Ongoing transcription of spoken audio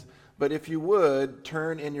But if you would,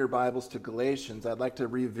 turn in your Bibles to Galatians. I'd like to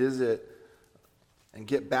revisit and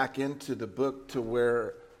get back into the book to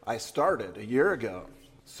where I started a year ago.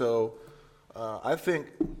 So I think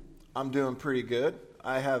I'm doing pretty good.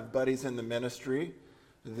 I have buddies in the ministry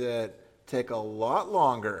that take a lot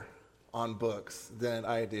longer on books than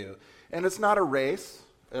I do. And it's not a race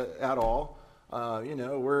at all.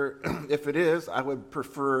 If it is, I would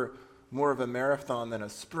prefer more of a marathon than a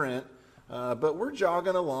sprint. But we're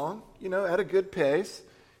jogging along, at a good pace.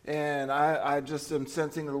 And I just am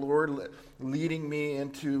sensing the Lord leading me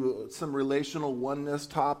into some relational oneness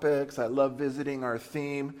topics. I love visiting our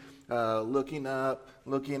theme, looking up,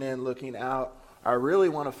 looking in, looking out. I really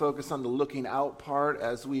want to focus on the looking out part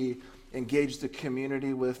as we engage the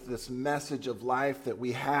community with this message of life that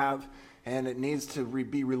we have, and it needs to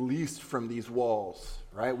be released from these walls,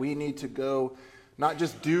 right? We need to go, not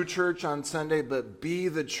just do church on Sunday, but be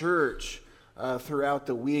the church throughout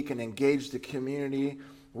the week and engage the community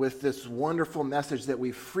with this wonderful message that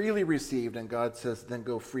we freely received, and God says, then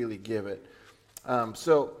go freely give it.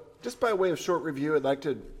 So just by way of short review, I'd like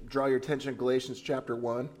to draw your attention to Galatians chapter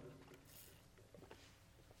 1.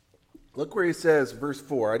 Look where he says, verse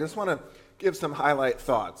 4. I just want to give some highlight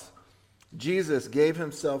thoughts. Jesus gave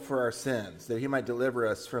himself for our sins, that he might deliver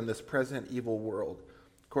us from this present evil world,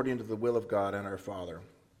 according to the will of God and our Father.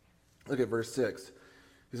 Look at verse 6.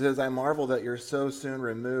 He says, I marvel that you're so soon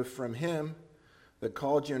removed from him that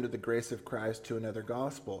called you into the grace of Christ to another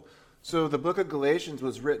gospel. So the book of Galatians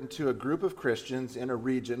was written to a group of Christians in a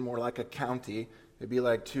region, more like a county. It'd be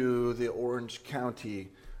like to the Orange County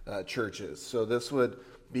churches. So this would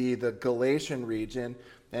be the Galatian region,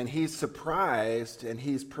 and he's surprised and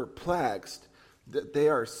he's perplexed that they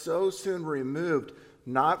are so soon removed,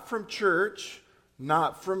 not from church,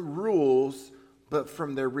 not from rules, but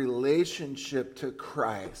from their relationship to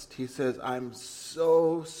Christ. He says, I'm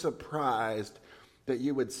so surprised that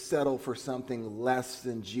you would settle for something less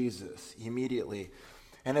than Jesus immediately.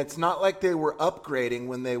 And it's not like they were upgrading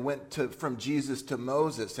when they went from Jesus to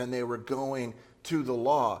Moses and they were going to the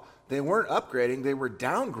law. They weren't upgrading, they were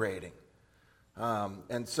downgrading.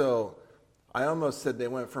 And so I almost said they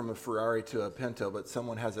went from a Ferrari to a Pinto, but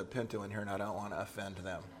someone has a Pinto in here and I don't want to offend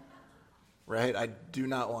them. Right? I do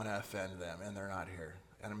not want to offend them, and they're not here.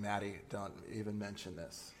 And Maddie, don't even mention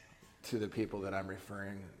this to the people that I'm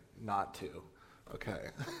referring not to. Okay.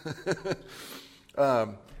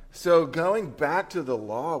 So going back to the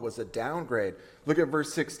law was a downgrade. Look at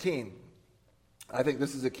verse 16. I think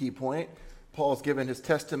this is a key point. Paul's given his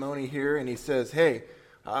testimony here, and he says, hey,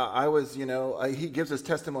 he gives his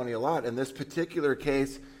testimony a lot. In this particular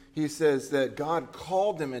case, he says that God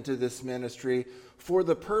called him into this ministry for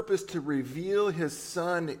the purpose to reveal his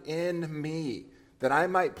Son in me, that I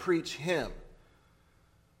might preach him.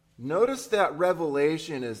 Notice that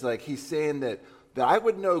revelation is like he's saying that I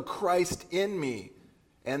would know Christ in me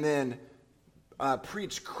and then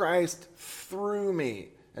preach Christ through me.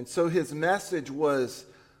 And so his message was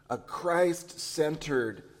a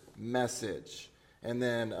Christ-centered message. And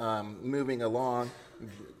then moving along,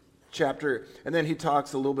 and then he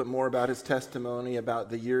talks a little bit more about his testimony,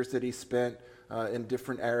 about the years that he spent in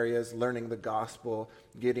different areas, learning the gospel,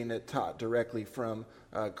 getting it taught directly from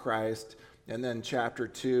Christ. And then chapter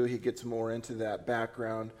 2, he gets more into that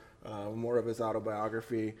background, more of his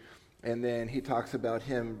autobiography. And then he talks about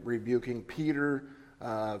him rebuking Peter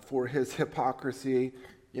for his hypocrisy,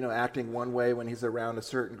 acting one way when he's around a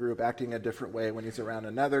certain group, acting a different way when he's around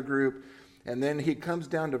another group. And then he comes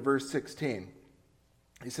down to verse 16.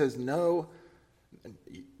 He says, No,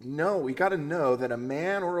 we got to know that a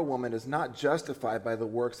man or a woman is not justified by the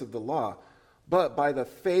works of the law, but by the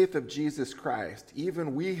faith of Jesus Christ.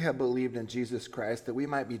 Even we have believed in Jesus Christ, that we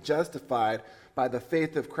might be justified by the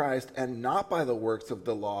faith of Christ and not by the works of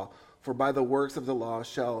the law. For by the works of the law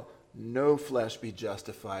shall no flesh be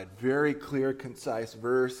justified. Very clear, concise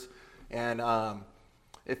verse. And the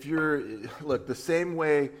same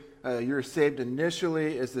way you're saved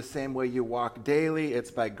initially is the same way you walk daily.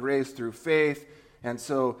 It's by grace through faith. And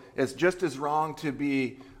so it's just as wrong to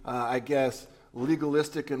be,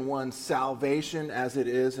 legalistic in one's salvation as it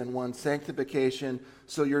is in one's sanctification.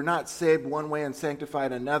 So you're not saved one way and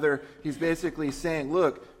sanctified another. He's basically saying,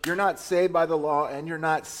 look, you're not saved by the law and you're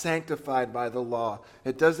not sanctified by the law.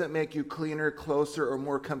 It doesn't make you cleaner, closer, or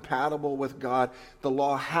more compatible with God. The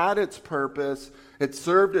law had its purpose. It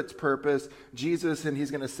served its purpose. Jesus, and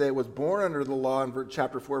he's going to say, was born under the law in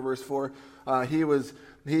chapter 4, verse 4.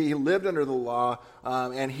 He lived under the law,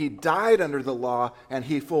 and he died under the law, and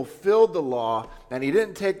he fulfilled the law, and he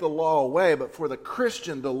didn't take the law away. But for the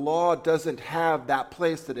Christian, the law doesn't have that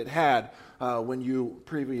place that it had when you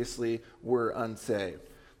previously were unsaved.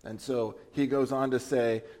 And so he goes on to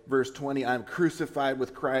say, verse 20, I'm crucified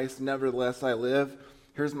with Christ, nevertheless I live.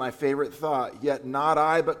 Here's my favorite thought, yet not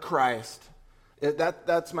I, but Christ.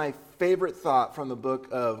 That's my favorite thought from the book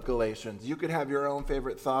of Galatians. You could have your own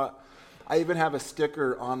favorite thought. I even have a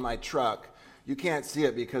sticker on my truck. You can't see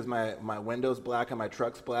it because my window's black and my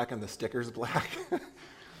truck's black and the sticker's black.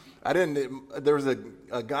 There was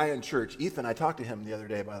a guy in church, Ethan, I talked to him the other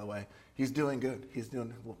day, by the way. He's doing good.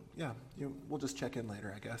 We'll just check in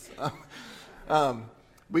later, I guess.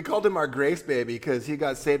 We called him our grace baby because he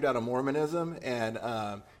got saved out of Mormonism,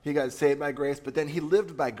 and he got saved by grace, but then he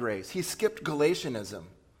lived by grace. He skipped Galatianism,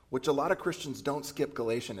 which a lot of Christians don't skip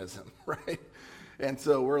Galatianism, right? And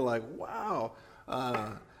so we're like, wow.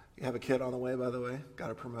 You have a kid on the way, by the way.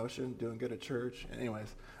 Got a promotion, doing good at church.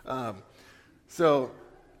 Anyways, so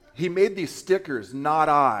he made these stickers, not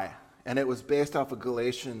I, and it was based off of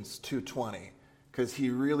Galatians 2:20 because he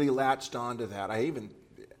really latched onto that.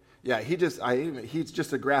 He's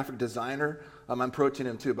just a graphic designer. I'm approaching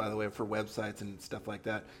him too, by the way, for websites and stuff like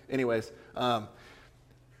that. Anyways, not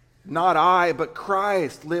I, but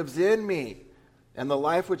Christ lives in me. And the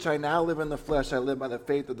life which I now live in the flesh, I live by the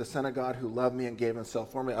faith of the Son of God who loved me and gave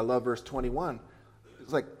himself for me. I love verse 21.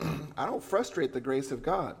 It's like, I don't frustrate the grace of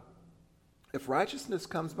God. If righteousness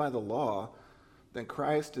comes by the law, then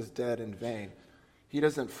Christ is dead in vain. He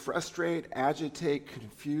doesn't frustrate, agitate,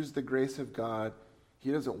 confuse the grace of God.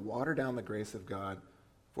 He doesn't water down the grace of God.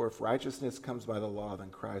 For if righteousness comes by the law, then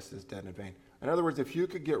Christ is dead in vain. In other words, if you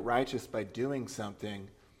could get righteous by doing something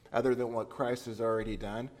other than what Christ has already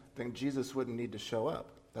done, then Jesus wouldn't need to show up.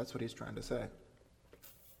 That's what he's trying to say.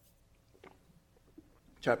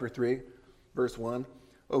 Chapter 3, verse 1.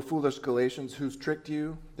 O foolish Galatians, who's tricked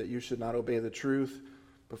you that you should not obey the truth?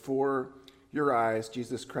 Before your eyes,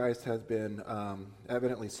 Jesus Christ has been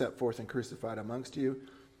evidently set forth and crucified amongst you.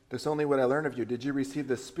 This only what I learned of you. Did you receive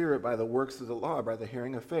the Spirit by the works of the law, by the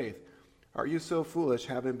hearing of faith? Are you so foolish,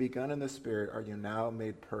 having begun in the Spirit, are you now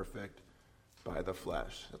made perfect by the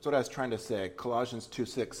flesh? That's what I was trying to say. Colossians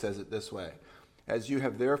 2:6 says it this way. As you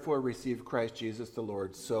have therefore received Christ Jesus the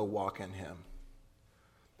Lord, so walk in him.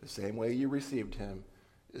 The same way you received him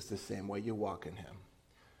is the same way you walk in him.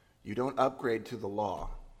 You don't upgrade to the law.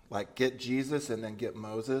 Like get Jesus and then get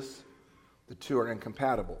Moses. The two are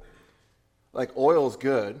incompatible. Like oil's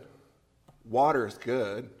good. Water's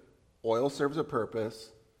good. Oil serves a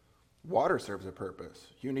purpose. Water serves a purpose.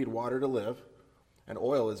 You need water to live. And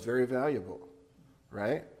oil is very valuable,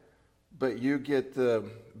 right? But you get the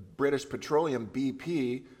British Petroleum,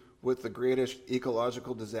 BP, with the greatest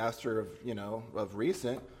ecological disaster of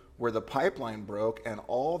recent, where the pipeline broke and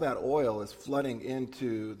all that oil is flooding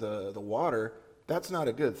into the water. That's not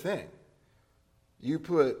a good thing. You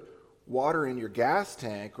put water in your gas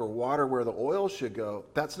tank or water where the oil should go,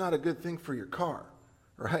 that's not a good thing for your car,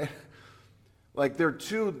 right? Like they're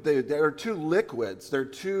two liquids. They're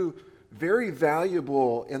two very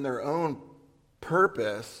valuable in their own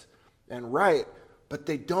purpose and right, but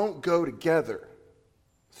they don't go together.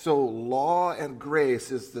 So law and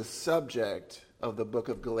grace is the subject of the book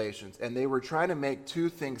of Galatians, and they were trying to make two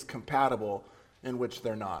things compatible in which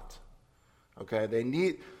they're not. Okay,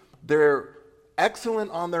 they're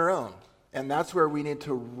excellent on their own, and that's where we need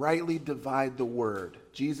to rightly divide the word.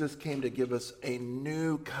 Jesus came to give us a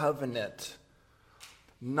new covenant,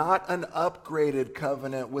 not an upgraded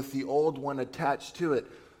covenant with the old one attached to it.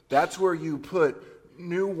 That's where you put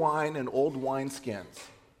new wine in old wineskins.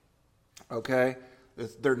 Okay?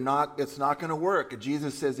 It's not going to work.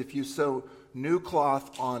 Jesus says if you sew new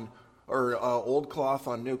cloth on, or old cloth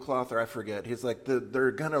on new cloth, or I forget. He's like,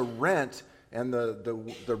 they're going to rent, and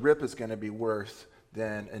the rip is going to be worse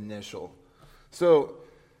than initial. So,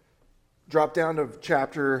 drop down to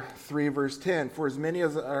chapter 3, verse 10. For as many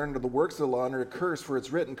as are under the works of the law under a curse, for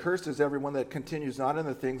it's written, cursed is everyone that continues not in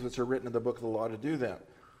the things which are written in the book of the law to do them.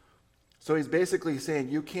 So he's basically saying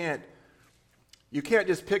you can't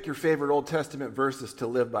just pick your favorite Old Testament verses to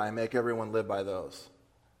live by and make everyone live by those.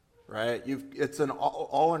 Right? It's an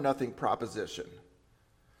all or nothing proposition.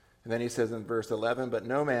 And then he says in verse 11, but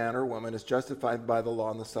no man or woman is justified by the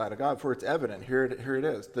law on the side of God, for it's evident. Here it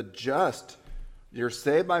is. The just, you're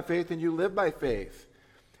saved by faith and you live by faith.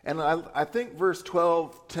 And I think verse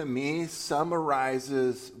 12 to me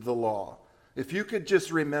summarizes the law. If you could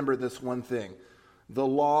just remember this one thing, the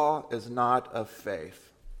law is not of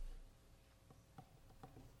faith.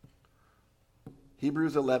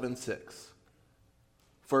 Hebrews 11:6.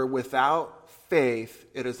 For without faith,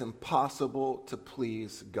 it is impossible to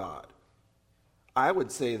please God. I would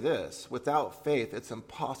say this, without faith, it's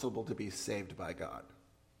impossible to be saved by God.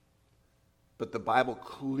 But the Bible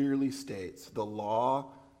clearly states the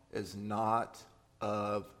law is not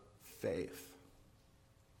of faith.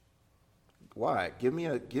 Why? Give me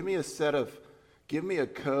a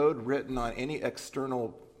code written on any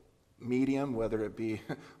external medium, whether it be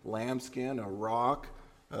lambskin, a rock,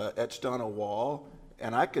 etched on a wall,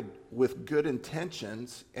 and I could, with good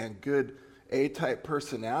intentions and good A-type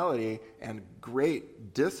personality and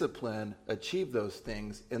great discipline, achieve those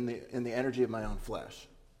things in the energy of my own flesh.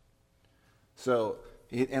 So,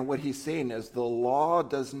 and what he's saying is the law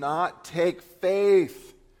does not take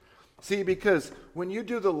faith. See, because when you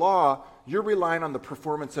do the law, you're relying on the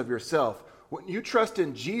performance of yourself. When you trust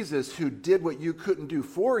in Jesus, who did what you couldn't do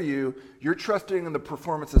for you, you're trusting in the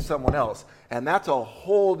performance of someone else. And that's a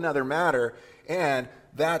whole nother matter. And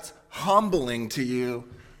that's humbling to you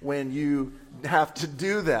when you have to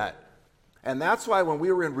do that. And that's why when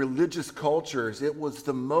we were in religious cultures, it was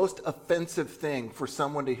the most offensive thing for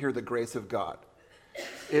someone to hear the grace of God.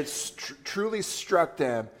 It truly struck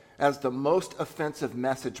them as the most offensive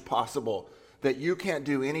message possible, that you can't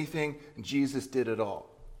do anything, Jesus did it all.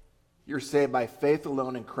 You're saved by faith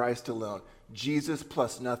alone in Christ alone. Jesus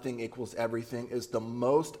plus nothing equals everything is the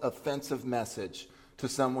most offensive message to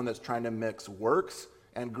someone that's trying to mix works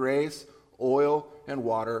and grace, oil and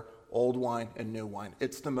water, old wine and new wine.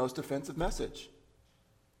 It's the most offensive message.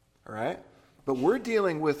 All right? But we're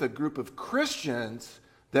dealing with a group of Christians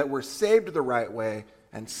that were saved the right way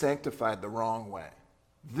and sanctified the wrong way.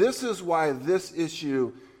 This is why this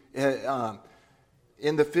issue,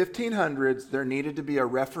 in the 1500s, there needed to be a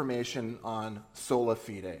reformation on sola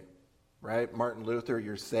fide, right? Martin Luther,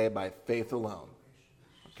 you're saved by faith alone,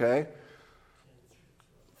 okay?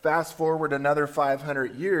 Fast forward another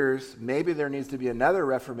 500 years, maybe there needs to be another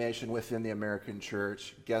reformation within the American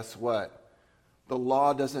church. Guess what? The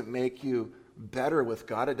law doesn't make you better with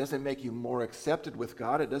God. It doesn't make you more accepted with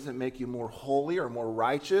God. It doesn't make you more holy or more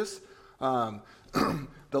righteous.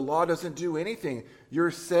 The law doesn't do anything.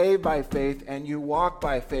 You're saved by faith and you walk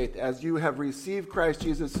by faith. As you have received Christ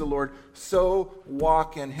Jesus the Lord, so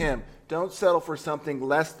walk in him. Don't settle for something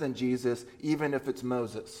less than Jesus, even if it's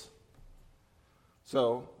Moses.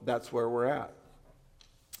 So that's where we're at.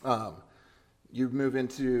 You move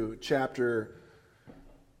into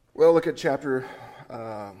look at chapter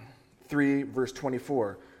 3, verse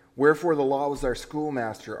 24. Wherefore the law was our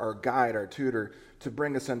schoolmaster, our guide, our tutor, to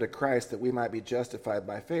bring us unto Christ, that we might be justified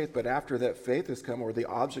by faith. But after that faith has come, or the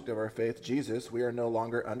object of our faith, Jesus, we are no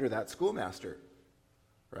longer under that schoolmaster.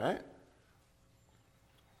 Right?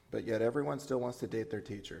 But yet everyone still wants to date their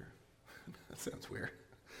teacher. That sounds weird.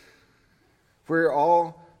 For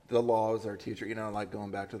all, the law is our teacher. You know, I like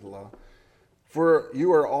going back to the law. For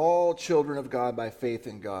you are all children of God by faith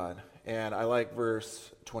in God. And I like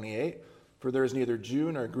verse 28. For there is neither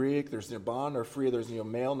Jew nor Greek, there's neither bond nor free, there's neither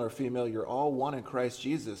male nor female. You're all one in Christ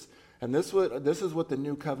Jesus. And this is what the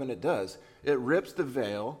new covenant does. It rips the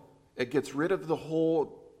veil. It gets rid of the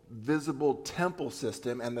whole visible temple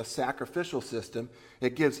system and the sacrificial system.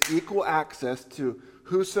 It gives equal access to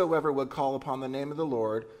whosoever would call upon the name of the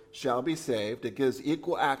Lord shall be saved. It gives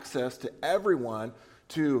equal access to everyone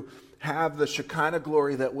to have the Shekinah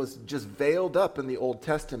glory that was just veiled up in the Old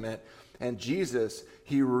Testament. And Jesus,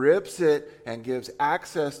 he rips it and gives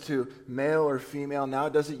access to male or female. Now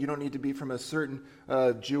you don't need to be from a certain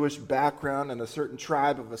Jewish background and a certain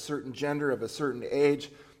tribe of a certain gender of a certain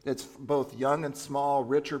age. It's both young and small,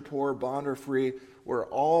 rich or poor, bond or free. We're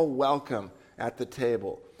all welcome at the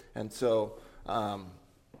table. And so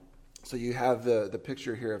you have the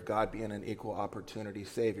picture here of God being an equal opportunity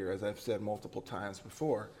Savior, as I've said multiple times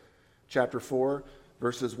before. Chapter 4,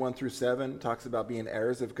 verses 1 through 7, talks about being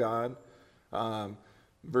heirs of God.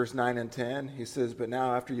 Verse 9 and 10, he says, but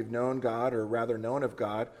now after you've known God, or rather known of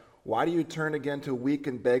God, why do you turn again to weak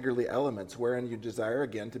and beggarly elements, wherein you desire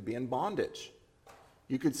again to be in bondage?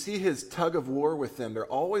 You could see his tug of war with them. They're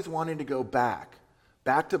always wanting to go back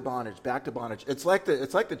to bondage, back to bondage. It's like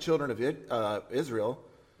the children of Israel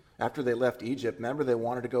after they left Egypt. Remember, they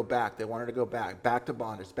wanted to go back. They wanted to go back to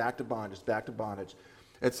bondage, back to bondage, back to bondage.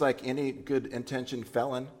 It's like any good-intentioned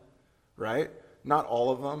felon, right? Not all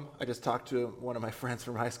of them. I just talked to one of my friends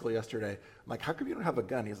from high school yesterday. I'm like, how come you don't have a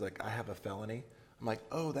gun? He's like, I have a felony. I'm like,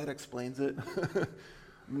 oh, that explains it.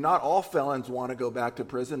 Not all felons want to go back to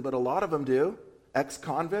prison, but a lot of them do.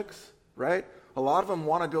 Ex-convicts, right? A lot of them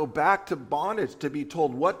want to go back to bondage, to be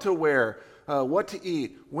told what to wear, what to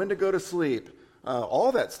eat, when to go to sleep,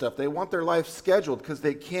 all that stuff. They want their life scheduled because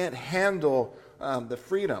they can't handle the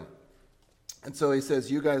freedom. And so he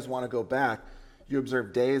says, you guys want to go back. You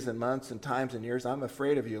observe days and months and times and years. I'm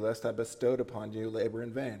afraid of you, lest I bestowed upon you labor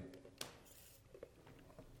in vain.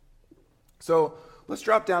 So let's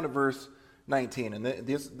drop down to verse 19. And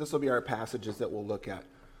this will be our passages that we'll look at.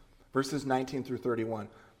 verses 19 through 31.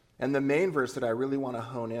 And the main verse that I really want to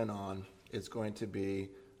hone in on is going to be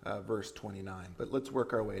verse 29. But let's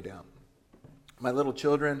work our way down. My little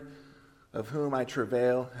children, of whom I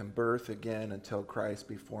travail and birth again until Christ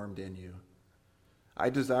be formed in you. I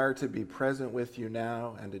desire to be present with you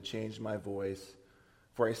now and to change my voice,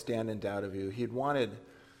 for I stand in doubt of you. He wanted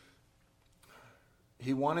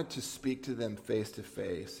to speak to them face to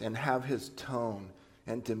face and have his tone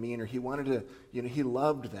and demeanor. He wanted to, he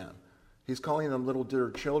loved them. He's calling them little dear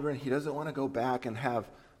children. He doesn't want to go back and have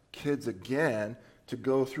kids again to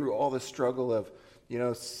go through all the struggle of,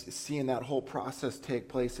 seeing that whole process take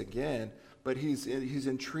place again. But he's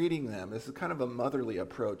entreating them. This is kind of a motherly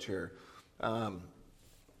approach here. And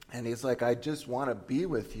he's like, I just want to be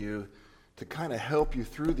with you to kind of help you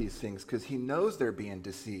through these things, because he knows they're being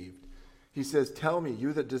deceived. He says, tell me,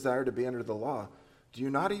 you that desire to be under the law, do you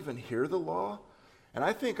not even hear the law? And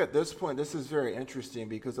I think at this point, this is very interesting,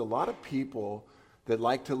 because a lot of people that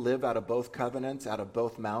like to live out of both covenants, out of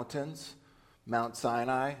both mountains, Mount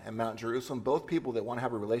Sinai and Mount Jerusalem, both people that want to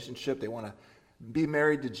have a relationship, they want to be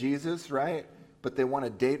married to Jesus, right? But they want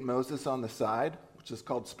to date Moses on the side, which is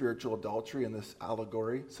called spiritual adultery in this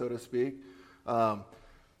allegory, so to speak.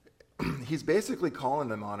 He's basically calling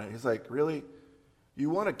them on it. He's like, really? You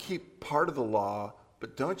want to keep part of the law,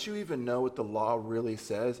 but don't you even know what the law really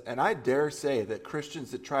says? And I dare say that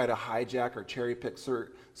Christians that try to hijack or cherry pick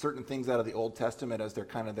certain things out of the Old Testament as their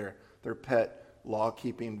kind of their pet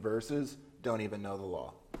law-keeping verses don't even know the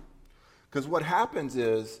law. Because what happens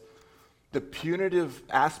is the punitive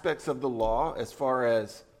aspects of the law, as far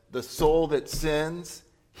as the soul that sins,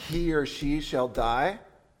 he or she shall die,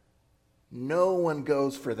 no one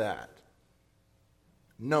goes for that.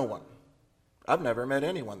 No one. I've never met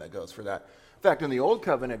anyone that goes for that. In fact, in the Old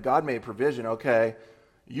Covenant, God made provision, okay,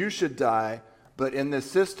 you should die, but in this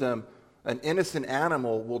system, an innocent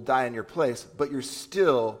animal will die in your place, but you're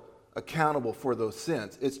still accountable for those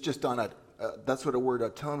sins. It's just on that's what a word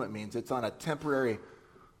atonement means. It's on a temporary,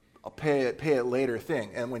 I'll pay it later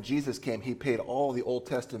thing. And when Jesus came, he paid all the Old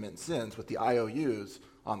Testament sins with the IOUs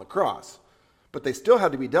on the cross. But they still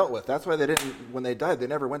had to be dealt with. That's why when they died, they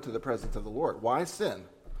never went to the presence of the Lord. Why sin?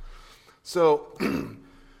 So,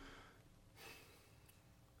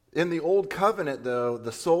 in the Old Covenant, though,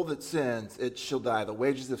 the soul that sins, it shall die. The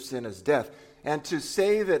wages of sin is death. And to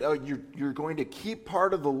say that you're going to keep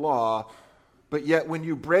part of the law, but yet when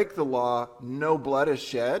you break the law, no blood is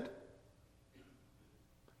shed,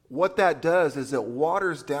 what that does is it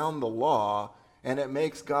waters down the law, and it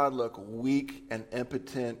makes God look weak and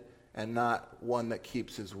impotent and not one that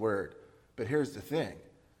keeps his word. But here's the thing.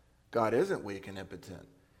 God isn't weak and impotent.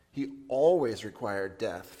 He always required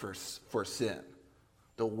death for sin.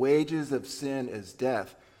 The wages of sin is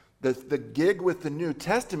death. The gig with the New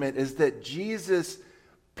Testament is that Jesus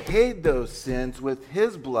paid those sins with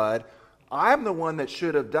his blood. I'm the one that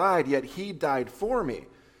should have died, yet he died for me.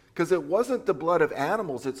 Because it wasn't the blood of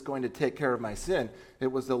animals that's going to take care of my sin.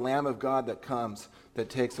 It was the Lamb of God that comes, that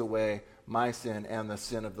takes away my sin and the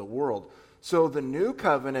sin of the world. So the New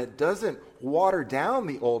Covenant doesn't water down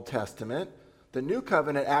the Old Testament. The New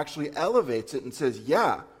Covenant actually elevates it and says,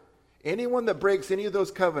 yeah, anyone that breaks any of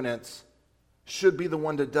those covenants should be the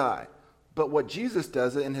one to die. But what Jesus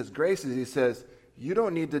does in his grace is he says, you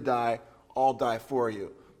don't need to die, I'll die for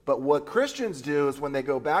you. But what Christians do is when they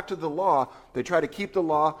go back to the law, they try to keep the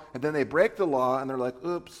law, and then they break the law, and they're like,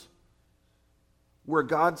 oops. Where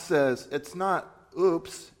God says, it's not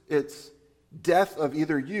oops, it's death of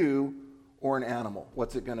either you or an animal.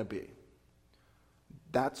 What's it going to be?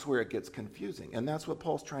 That's where it gets confusing. And that's what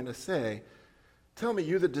Paul's trying to say. Tell me,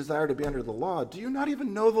 you that desire to be under the law, do you not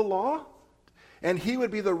even know the law? And he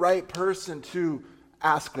would be the right person to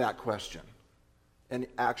ask that question and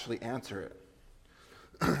actually answer it.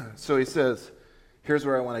 So he says, here's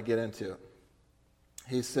where I want to get into.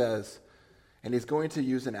 He says, and he's going to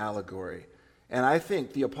use an allegory. And I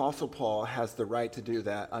think the Apostle Paul has the right to do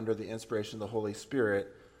that under the inspiration of the Holy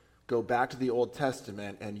Spirit. Go back to the Old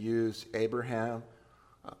Testament and use Abraham,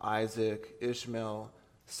 Isaac, Ishmael,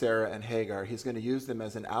 Sarah, and Hagar. He's going to use them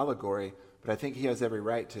as an allegory, but I think he has every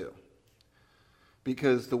right to.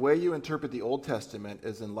 Because the way you interpret the Old Testament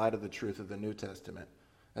is in light of the truth of the New Testament.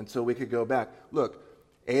 And so we could go back. Look,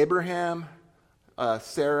 Abraham,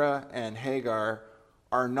 Sarah, and Hagar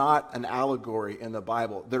are not an allegory in the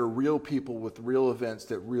Bible. They're real people with real events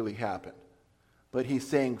that really happened. But he's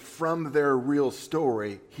saying from their real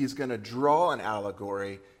story, he's going to draw an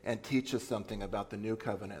allegory and teach us something about the New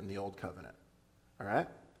Covenant and the Old Covenant. All right?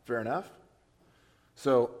 Fair enough?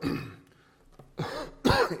 So,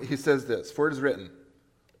 he says this, for it is written,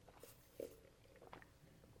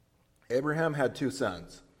 Abraham had two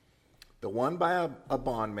sons, The one by a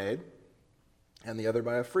bondmaid and the other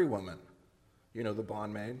by a free woman. You know the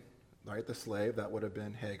bondmaid, right? The slave, that would have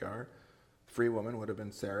been Hagar. Free woman would have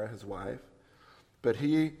been Sarah, his wife. But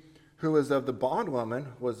he who was of the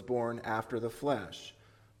bondwoman was born after the flesh.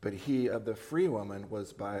 But he of the free woman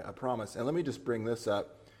was by a promise. And let me just bring this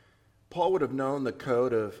up. Paul would have known the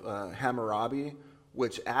code of Hammurabi,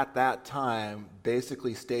 which at that time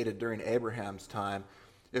basically stated during Abraham's time,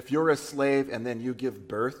 if you're a slave and then you give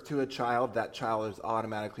birth to a child, that child is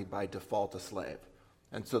automatically by default a slave.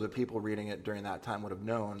 And so the people reading it during that time would have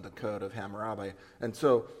known the code of Hammurabi. And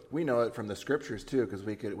so we know it from the scriptures too, because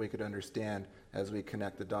we could understand as we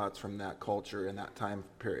connect the dots from that culture in that time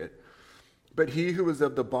period. But he who was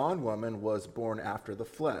of the bondwoman was born after the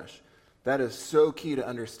flesh. That is so key to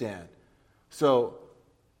understand. So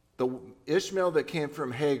the Ishmael that came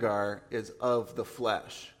from Hagar is of the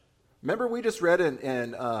flesh. Remember we just read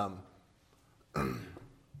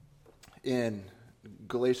in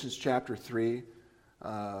Galatians chapter 3,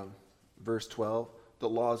 verse 12, the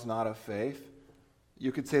law is not of faith.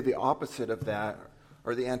 You could say the opposite of that,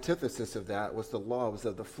 or the antithesis of that, was the law was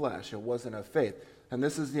of the flesh. It wasn't of faith. And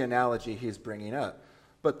this is the analogy he's bringing up.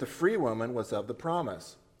 But the free woman was of the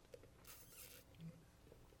promise,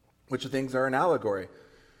 which things are an allegory.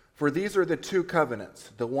 For these are the two covenants,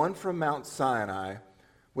 the one from Mount Sinai,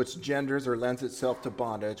 which genders or lends itself to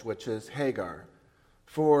bondage, which is Hagar.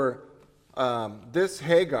 For this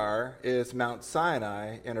Hagar is Mount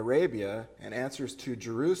Sinai in Arabia and answers to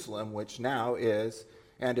Jerusalem, which now is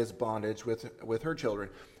and is bondage with her children.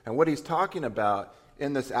 And what he's talking about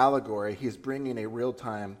in this allegory, he's bringing a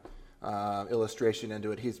real-time illustration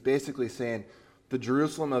into it. He's basically saying the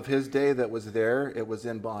Jerusalem of his day that was there, it was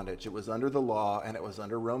in bondage. It was under the law and it was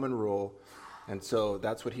under Roman rule. And so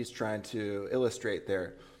that's what he's trying to illustrate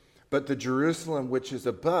there. But the Jerusalem which is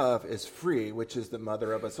above is free, which is the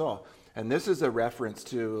mother of us all. And this is a reference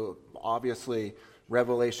to, obviously,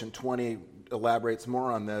 Revelation 20 elaborates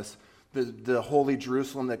more on this. The holy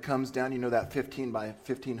Jerusalem that comes down, you know, that 15 by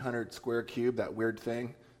 1500 square cube, that weird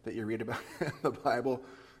thing that you read about in the Bible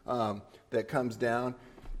that comes down.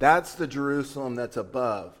 That's the Jerusalem that's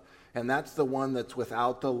above. And that's the one that's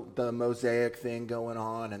without the Mosaic thing going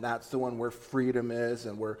on. And that's the one where freedom is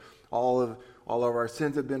and where all of our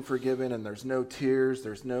sins have been forgiven and there's no tears,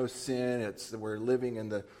 there's no sin. We're living in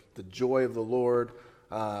the joy of the Lord.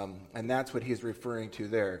 And that's what he's referring to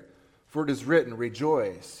there. For it is written,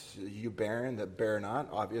 rejoice, you barren that bear not,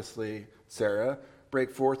 obviously Sarah,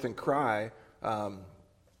 break forth and cry, thou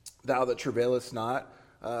that travailest not,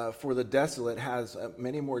 for the desolate has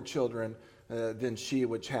many more children than she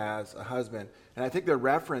which has a husband. And I think the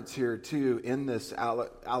reference here too, in this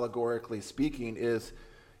allegorically speaking, is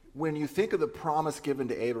when you think of the promise given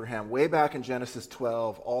to Abraham, way back in Genesis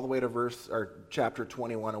 12, all the way to chapter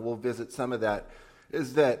 21, and we'll visit some of that,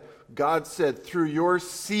 is that God said, through your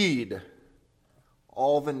seed,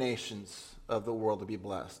 all the nations of the world will be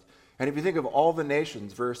blessed. And if you think of all the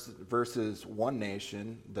nations versus one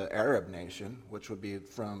nation, the Arab nation, which would be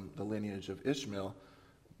from the lineage of Ishmael,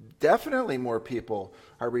 definitely more people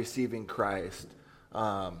are receiving Christ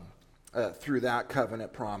through that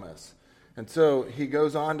covenant promise. And so he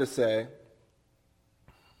goes on to say,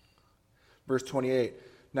 verse 28,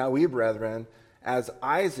 now we, brethren, as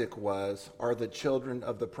Isaac was, are the children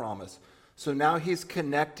of the promise. So now he's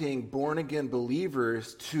connecting born-again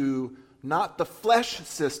believers to not the flesh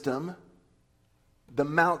system, the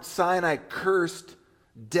Mount Sinai cursed,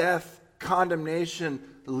 death, condemnation,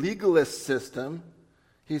 legalist system.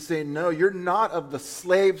 He's saying, no, you're not of the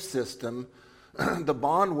slave system, the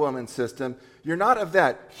bondwoman system. You're not of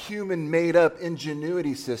that human made-up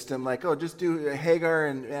ingenuity system, like, oh, just do Hagar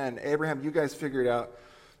and Abraham, you guys figure it out.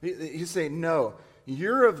 He's saying, no,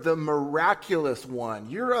 you're of the miraculous one.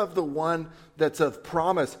 You're of the one that's of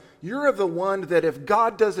promise. You're of the one that if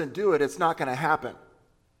God doesn't do it, it's not going to happen.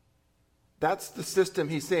 That's the system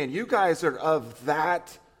he's saying. You guys are of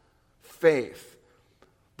that faith,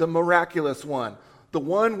 the miraculous one. The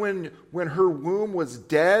one when her womb was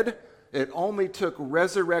dead, it only took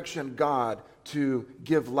resurrection God to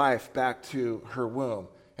give life back to her womb.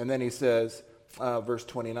 And then he says, verse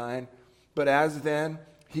 29, but as then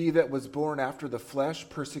he that was born after the flesh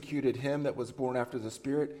persecuted him that was born after the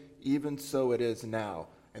Spirit, even so it is now.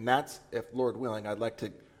 And that's, if Lord willing, I'd like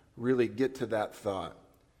to really get to that thought.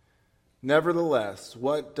 Nevertheless,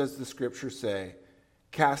 what does the Scripture say?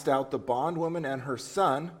 Cast out the bondwoman and her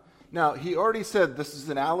son. Now, he already said this is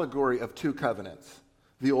an allegory of two covenants,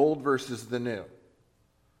 the old versus the new.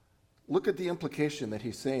 Look at the implication that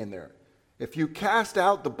he's saying there. If you cast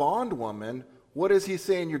out the bondwoman, what is he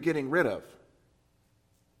saying you're getting rid of?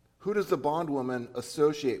 Who does the bondwoman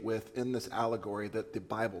associate with in this allegory that the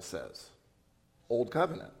Bible says? Old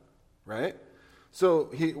covenant, right? So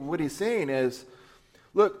what he's saying is,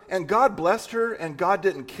 look, and God blessed her, and God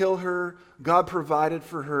didn't kill her. God provided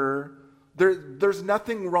for her. There's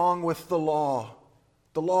nothing wrong with the law.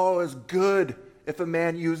 The law is good if a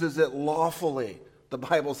man uses it lawfully, the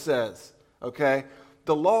Bible says, okay?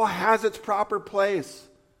 The law has its proper place.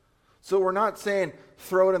 So we're not saying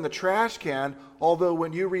throw it in the trash can, although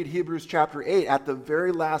when you read Hebrews chapter 8, at the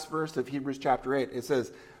very last verse of Hebrews chapter 8, it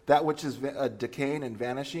says, that which is decaying and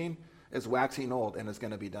vanishing is waxing old and is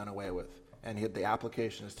going to be done away with. And the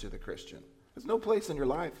application is to the Christian. There's no place in your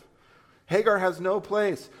life. Hagar has no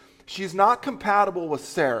place. She's not compatible with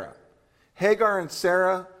Sarah. Hagar and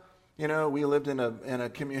Sarah, we lived in a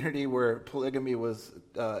community where polygamy was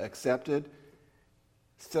accepted.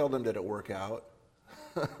 Seldom did it work out,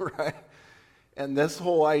 right? And this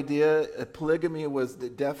whole idea, polygamy was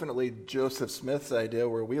definitely Joseph Smith's idea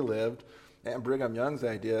where we lived, and Brigham Young's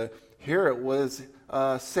idea. Here it was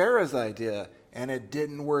Sarah's idea, and it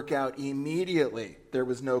didn't work out immediately. There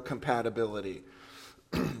was no compatibility.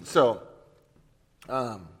 So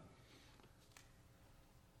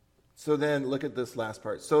then, look at this last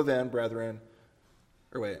part. So then, brethren,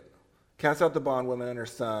 cast out the bondwoman and her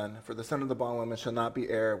son, for the son of the bondwoman shall not be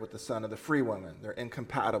heir with the son of the free woman. They're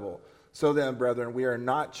incompatible. So then, brethren, we are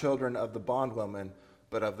not children of the bondwoman,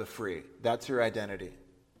 but of the free. That's your identity.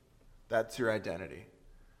 That's your identity.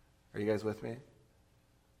 Are you guys with me?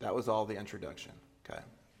 That was all the introduction. Okay.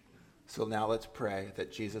 So now let's pray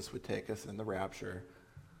that Jesus would take us in the rapture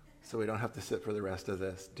so we don't have to sit for the rest of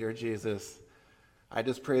this. Dear Jesus, I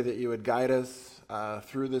just pray that you would guide us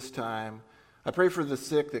through this time. I pray for the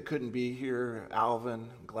sick that couldn't be here, Alvin,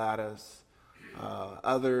 Gladys,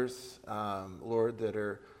 others, Lord, that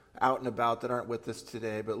are out and about that aren't with us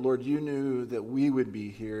today. But Lord, you knew that we would be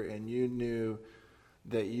here, and you knew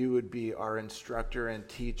that you would be our instructor and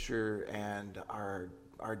teacher and our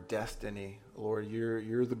destiny. Lord,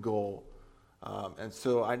 you're the goal. And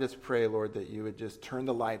so I just pray, Lord, that you would just turn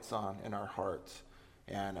the lights on in our hearts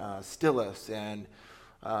and still us and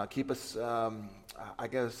keep us, I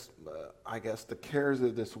guess the cares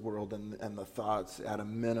of this world and the thoughts at a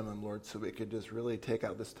minimum, Lord, so we could just really take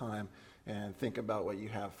out this time and think about what you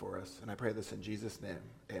have for us. And I pray this in Jesus' name.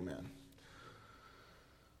 Amen.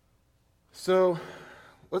 So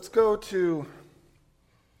let's go to...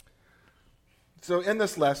 So in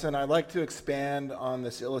this lesson, I'd like to expand on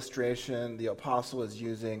this illustration the apostle is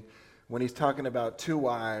using when he's talking about 2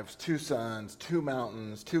 wives, 2 sons, 2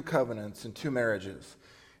 mountains, 2 covenants, and 2 marriages.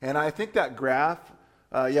 And I think that graph,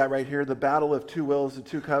 right here, the battle of 2 wills and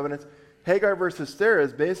 2 covenants, Hagar versus Sarah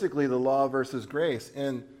is basically the law versus grace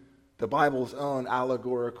in the Bible's own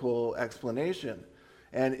allegorical explanation.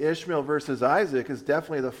 And Ishmael versus Isaac is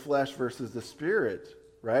definitely the flesh versus the spirit,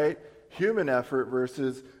 right? Human effort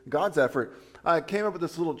versus God's effort. I came up with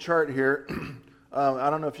this little chart here. I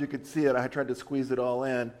don't know if you could see it. I tried to squeeze it all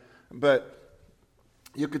in. But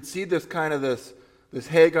you could see this kind of this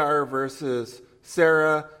Hagar versus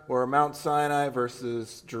Sarah, or Mount Sinai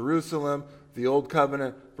versus Jerusalem, the Old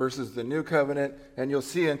Covenant versus the New Covenant. And you'll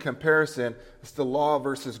see in comparison, it's the law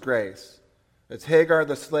versus grace. It's Hagar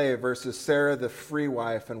the slave versus Sarah the free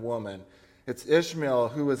wife and woman. It's Ishmael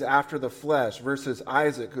who was after the flesh versus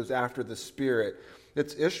Isaac who's after the spirit.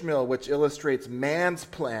 It's Ishmael, which illustrates man's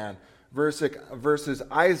plan, versus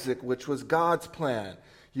Isaac, which was God's plan.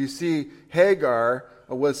 You see, Hagar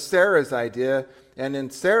was Sarah's idea, and in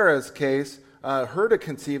Sarah's case, her to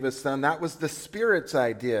conceive a son, that was the Spirit's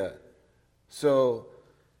idea. So,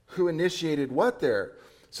 who initiated what there?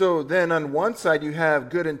 So then on one side you have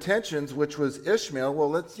good intentions, which was Ishmael. Well,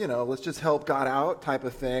 let's just help God out type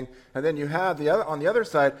of thing. And then you have on the other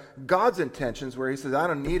side, God's intentions, where he says, I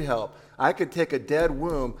don't need help. I could take a dead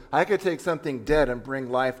womb. I could take something dead and bring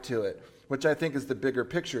life to it, which I think is the bigger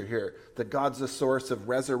picture here, that God's the source of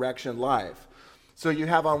resurrection life. So you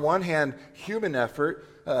have on one hand human effort,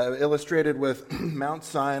 illustrated with Mount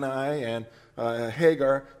Sinai and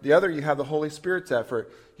Hagar. The other, you have the Holy Spirit's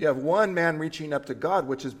effort. You have one man reaching up to God,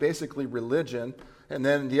 which is basically religion, and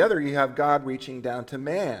then the other, you have God reaching down to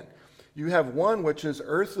man. You have one which is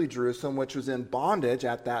earthly Jerusalem, which was in bondage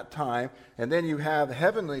at that time, and then you have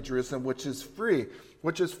heavenly Jerusalem, which is free,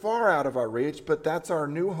 which is far out of our reach, but that's our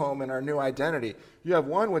new home and our new identity. You have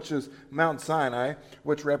one which is Mount Sinai,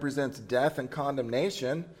 which represents death and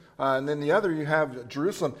condemnation, and then the other, you have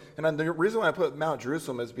Jerusalem. And the reason why I put Mount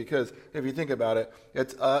Jerusalem is because, if you think about it,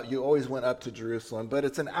 it's you always went up to Jerusalem, but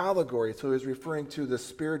it's an allegory, so he's referring to the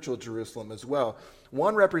spiritual Jerusalem as well.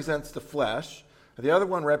 One represents the flesh, the other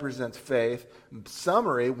one represents faith.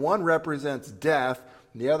 Summary, one represents death,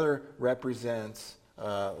 and the other represents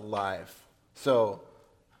life. So,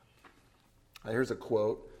 here's a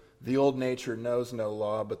quote. The old nature knows no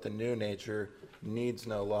law, but the new nature needs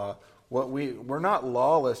no law. We're not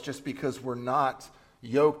lawless just because we're not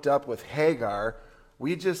yoked up with Hagar.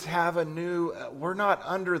 We just have we're not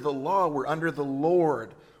under the law, we're under the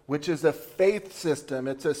Lord, which is a faith system.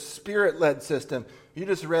 It's a spirit-led system. You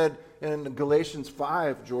just read in Galatians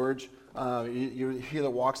 5, George, he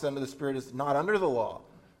that walks under the Spirit is not under the law.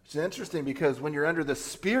 It's interesting because when you're under the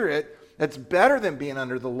Spirit, it's better than being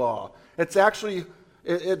under the law. It's actually,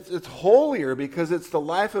 it's holier because it's the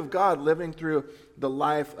life of God living through the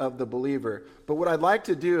life of the believer. But what I'd like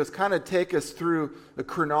to do is kind of take us through the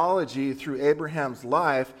chronology through Abraham's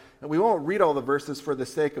life. And we won't read all the verses for the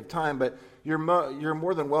sake of time, but you're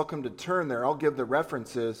more than welcome to turn there. I'll give the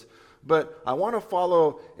references. But I want to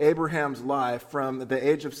follow Abraham's life from the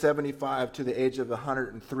age of 75 to the age of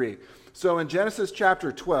 103. So in Genesis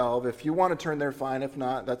chapter 12, if you want to turn there, fine. If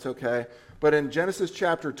not, that's okay. But in Genesis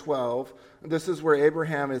chapter 12, this is where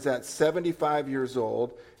Abraham is at 75 years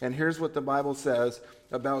old. And here's what the Bible says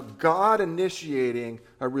about God initiating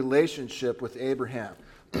a relationship with Abraham.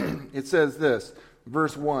 It says this,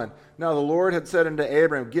 verse 1. Now the Lord had said unto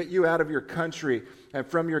Abram, get you out of your country and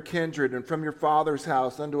from your kindred and from your father's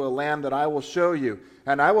house unto a land that I will show you.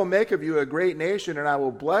 And I will make of you a great nation, and I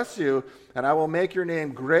will bless you, and I will make your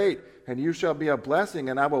name great, and you shall be a blessing.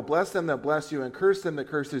 And I will bless them that bless you, and curse them that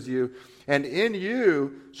curses you. And in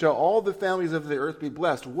you shall all the families of the earth be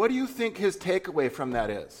blessed. What do you think his takeaway from that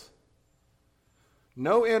is?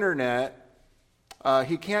 No internet.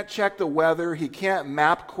 He can't check the weather. He can't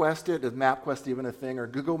MapQuest it. Is MapQuest even a thing? Or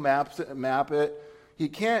Google Maps map it. He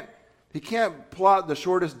can't plot the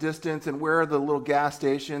shortest distance and where are the little gas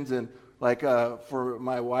stations and like for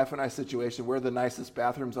my wife and I situation, where are the nicest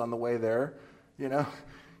bathrooms on the way there? You know,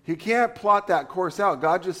 he can't plot that course out.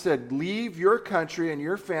 God just said, leave your country and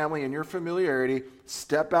your family and your familiarity,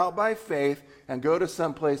 step out by faith and go to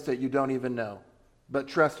some place that you don't even know. But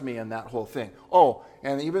trust me in that whole thing. Oh,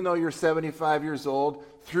 and even though you're 75 years old,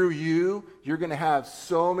 through you, you're going to have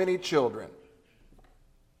so many children.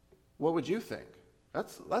 What would you think?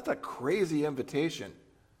 That's a crazy invitation,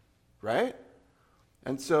 right?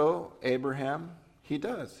 And so Abraham, he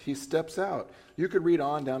does. He steps out. You could read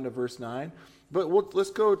on down to verse 9. But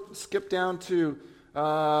let's skip down to,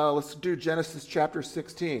 let's do Genesis chapter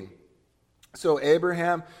 16. So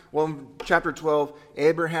Abraham, in chapter 12,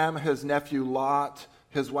 Abraham, his nephew Lot,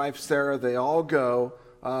 his wife Sarah, they all go.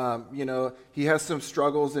 He has some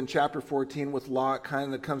struggles in chapter 14 with Lot,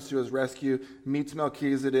 kind of comes to his rescue, meets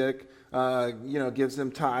Melchizedek, gives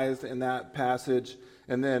him tithes in that passage.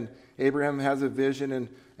 And then Abraham has a vision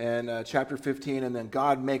in chapter 15, and then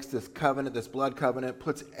God makes this covenant, this blood covenant,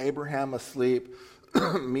 puts Abraham asleep,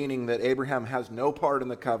 meaning that Abraham has no part in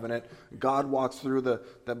the covenant. God walks through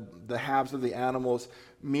the halves of the animals,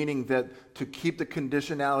 meaning that to keep the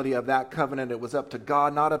conditionality of that covenant, it was up to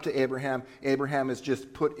God, not up to Abraham. Abraham is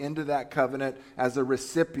just put into that covenant as a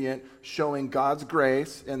recipient, showing God's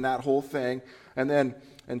grace in that whole thing. And then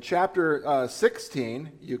in chapter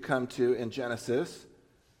 16, you come to in Genesis,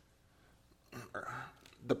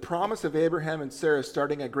 the promise of Abraham and Sarah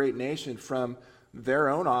starting a great nation from their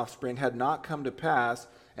own offspring had not come to pass,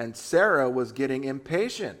 and Sarah was getting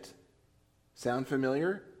impatient. Sound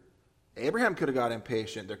familiar? Abraham could have got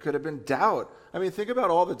impatient. There could have been doubt. I mean, think about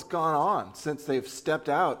all that's gone on since they've stepped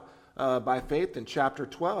out by faith in chapter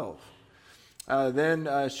 12.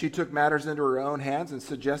 Then she took matters into her own hands and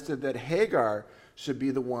suggested that Hagar should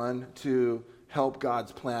be the one to help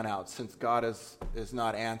God's plan out, since God is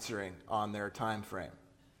not answering on their time frame.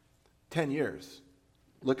 10 years.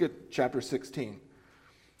 Look at chapter 16.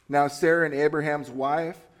 Now Sarah and Abraham's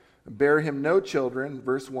wife bare him no children,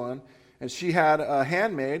 verse 1, and she had a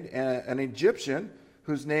handmaid, an Egyptian,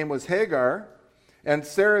 whose name was Hagar. And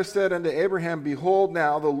Sarah said unto Abraham, behold,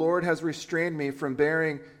 now the Lord has restrained me from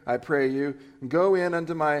bearing, I pray you. Go in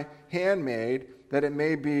unto my handmaid, that it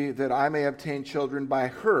may be that I may obtain children by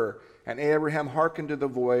her. And Abraham hearkened to the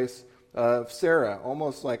voice of Sarah,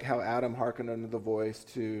 almost like how Adam hearkened unto the voice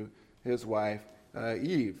to his wife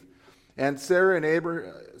Eve. And Sarah,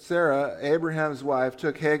 Abraham's wife,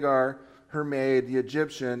 took Hagar, her maid, the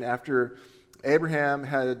Egyptian, after Abraham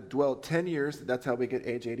had dwelt 10 years, that's how we get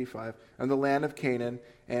age 85, in the land of Canaan,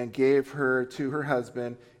 and gave her to her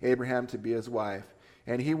husband, Abraham, to be his wife.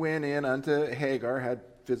 And he went in unto Hagar, had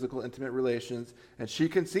physical, intimate relations, and she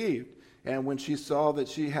conceived. And when she saw that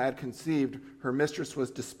she had conceived, her mistress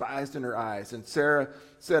was despised in her eyes. And Sarah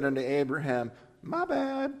said unto Abraham, my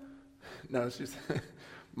bad. No, she's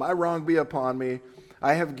my wrong be upon me.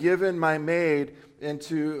 I have given my maid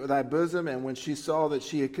into thy bosom, and when she saw that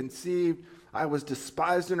she had conceived, I was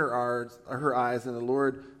despised in her eyes, and the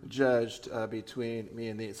Lord judged between me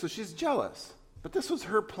and thee. So she's jealous, but this was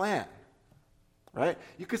her plan, right?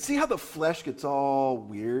 You could see how the flesh gets all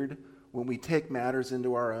weird when we take matters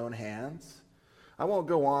into our own hands. I won't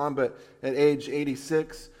go on, but at age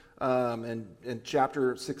 86, and in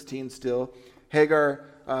chapter 16 still, Hagar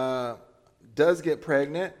does get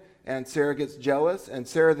pregnant, and Sarah gets jealous, and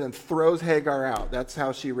Sarah then throws Hagar out. That's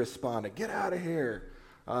how she responded. Get out of here.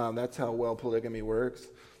 That's how well polygamy works.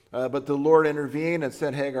 But the Lord intervened and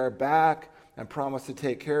sent Hagar back and promised to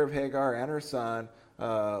take care of Hagar and her son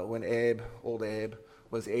when old Abe,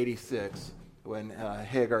 was 86, when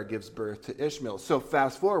Hagar gives birth to Ishmael. So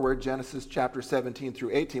fast forward, Genesis chapter 17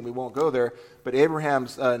 through 18, we won't go there, but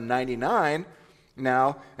Abraham's 99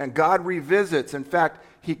 now, and God revisits. In fact,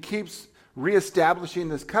 he keeps reestablishing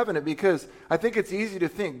this covenant, because I think it's easy to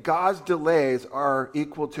think God's delays are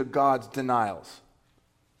equal to God's denials.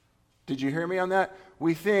 Did you hear me on that?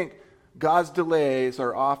 We think God's delays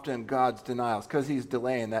are often God's denials. Because he's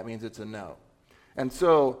delaying, that means it's a no. And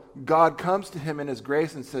so God comes to him in his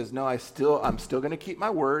grace and says, no, I'm still going to keep my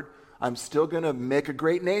word. I'm still going to make a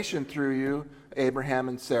great nation through you, Abraham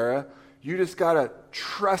and Sarah. You just got to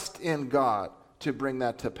trust in God to bring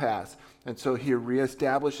that to pass. And so he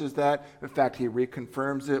reestablishes that. In fact, he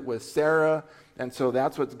reconfirms it with Sarah. And so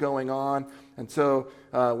that's what's going on. And so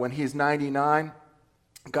when he's 99,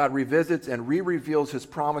 God revisits and re-reveals his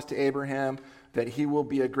promise to Abraham that he will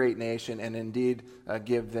be a great nation, and indeed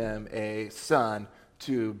give them a son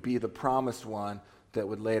to be the promised one that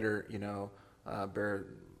would later,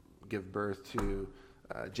 give birth to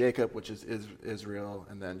Jacob, which is Israel,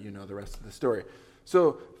 and then the rest of the story.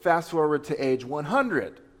 So fast forward to age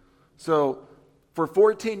 100. So for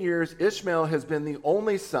 14 years, Ishmael has been the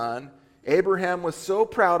only son. Abraham was so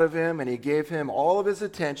proud of him, and he gave him all of his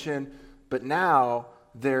attention, but now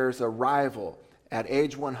there's a rival. At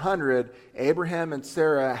age 100, Abraham and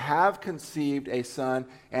Sarah have conceived a son,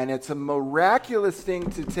 and it's a miraculous thing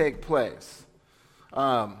to take place.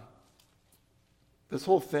 This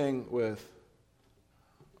whole thing with,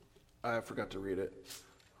 I forgot to read it.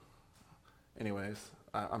 Anyways,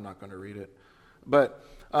 I'm not going to read it. But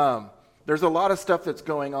there's a lot of stuff that's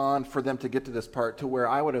going on for them to get to this part, to where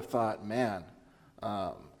I would have thought, man,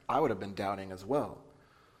 I would have been doubting as well.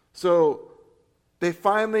 So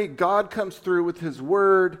God comes through with his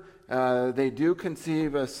word. They do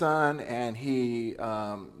conceive a son, and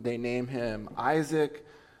they name him Isaac.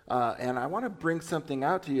 And I want to bring something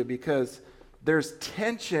out to you, because there's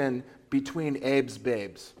tension between Abe's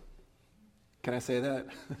babes. Can I say that?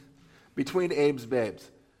 Between Abe's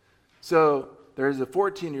babes. So there's a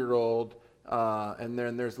 14-year-old, and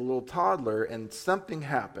then there's a little toddler, and something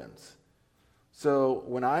happens. So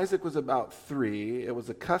when Isaac was about 3, it was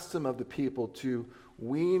a custom of the people to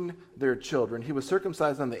wean their children. He was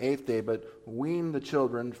circumcised on the 8th day, but wean the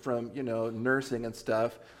children from, nursing and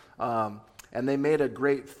stuff. And they made a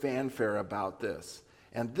great fanfare about this.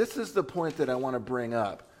 And this is the point that I want to bring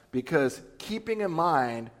up, because keeping in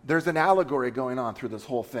mind, there's an allegory going on through this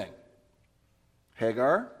whole thing.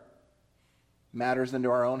 Hagar, matters into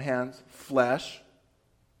our own hands, flesh,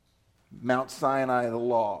 Mount Sinai, the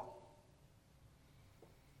law.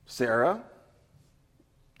 Sarah,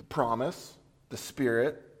 the promise, the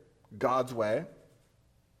Spirit, God's way.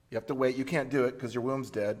 You have to wait. You can't do it because your womb's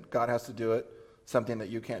dead. God has to do it. Something that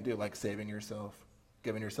you can't do, like saving yourself,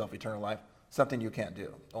 giving yourself eternal life. Something you can't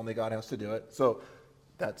do. Only God has to do it. So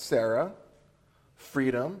that's Sarah,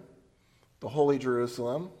 freedom, the Holy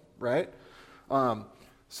Jerusalem, right?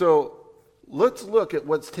 So let's look at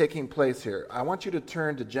what's taking place here. I want you to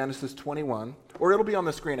turn to Genesis 21, or it'll be on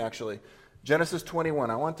the screen actually. Genesis 21.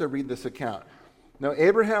 I want to read this account. Now,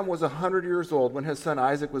 Abraham was 100 years old when his son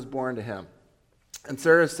Isaac was born to him. And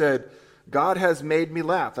Sarah said, God has made me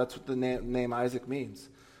laugh. That's what the name Isaac means.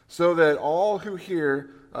 So that all who hear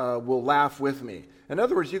will laugh with me. In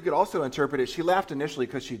other words, you could also interpret it. She laughed initially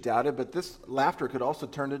because she doubted, but this laughter could also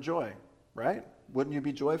turn to joy, right? Wouldn't you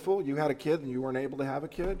be joyful? You had a kid and you weren't able to have a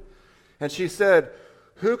kid. And she said,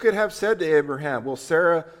 who could have said to Abraham, will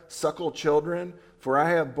Sarah suckle children? For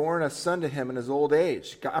I have borne a son to him in his old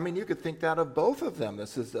age. I mean, you could think that of both of them.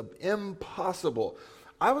 This is impossible.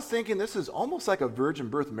 I was thinking this is almost like a virgin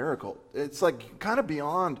birth miracle. It's like kind of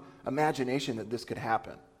beyond imagination that this could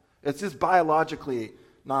happen. It's just biologically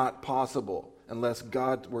not possible unless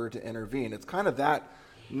God were to intervene. It's kind of that,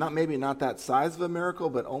 maybe not that size of a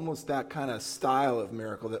miracle, but almost that kind of style of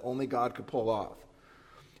miracle that only God could pull off.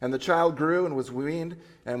 And the child grew and was weaned,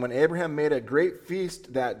 and when Abraham made a great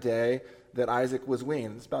feast that day that Isaac was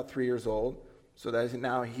weaned, it's about 3 years old, So that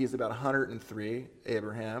now he's about 103,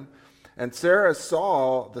 Abraham. And Sarah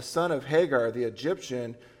saw the son of Hagar, the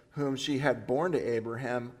Egyptian, whom she had borne to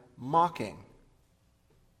Abraham, mocking.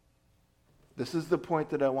 This is the point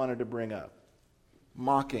that I wanted to bring up.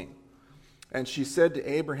 Mocking. And she said to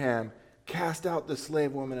Abraham, cast out the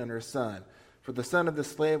slave woman and her son, for the son of the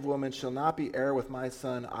slave woman shall not be heir with my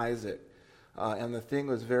son Isaac. And the thing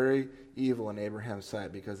was very evil in Abraham's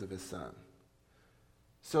sight because of his son.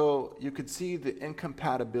 So you could see the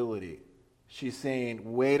incompatibility. She's saying,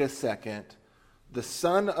 wait a second, the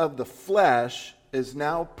son of the flesh is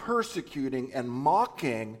now persecuting and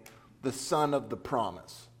mocking the son of the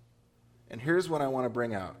promise. And here's what I want to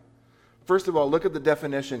bring out. First of all, look at the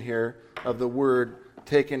definition here of the word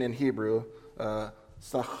taken in Hebrew,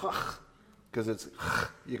 sachach, because it's,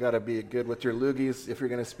 you got to be good with your loogies if you're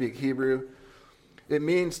going to speak Hebrew. It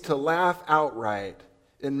means to laugh outright,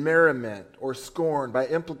 in merriment or scorn, by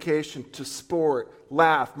implication to sport,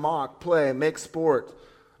 laugh, mock, play, make sport,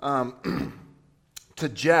 to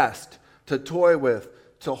jest, to toy with,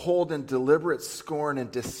 to hold in deliberate scorn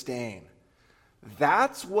and disdain.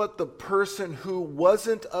 That's what the person who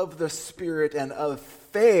wasn't of the Spirit and of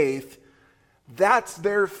faith, that's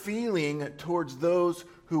their feeling towards those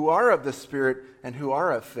who are of the Spirit and who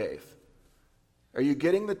are of faith. Are you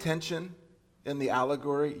getting the tension in the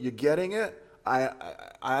allegory? You getting it?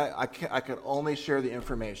 I can only share the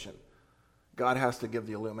information. God has to give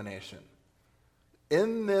the illumination.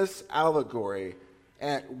 In this allegory,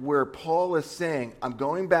 and where Paul is saying, I'm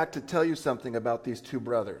going back to tell you something about these two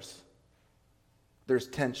brothers, there's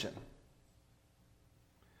tension.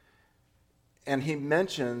 And he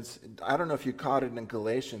mentions, I don't know if you caught it in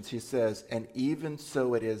Galatians, he says, and even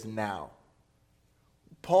so it is now.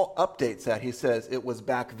 Paul updates that. He says, it was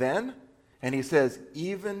back then, and he says,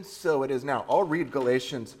 even so it is now. I'll read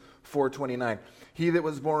Galatians 4:29. He that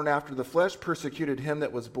was born after the flesh persecuted him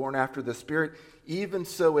that was born after the Spirit, even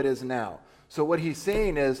so it is now. So what he's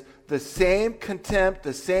saying is the same contempt,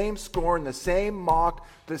 the same scorn, the same mock,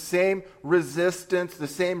 the same resistance, the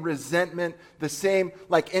same resentment, the same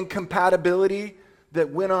incompatibility that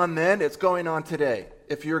went on then, it's going on today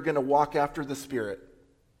if you're going to walk after the Spirit.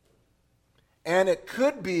 And it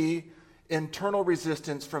could be internal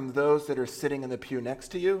resistance from those that are sitting in the pew next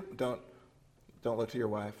to you. Don't look to your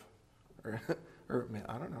wife. Or man,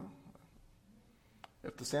 I don't know.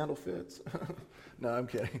 If the sandal fits. No, I'm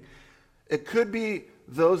kidding. It could be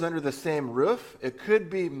those under the same roof. It could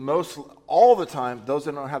be all the time, those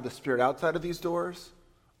that don't have the Spirit outside of these doors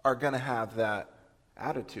are going to have that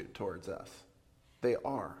attitude towards us. They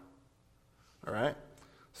are. All right?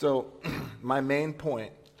 So my main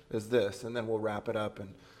point is this, and then we'll wrap it up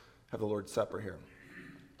and have the Lord's Supper here.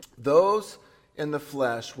 Those in the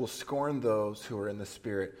flesh will scorn those who are in the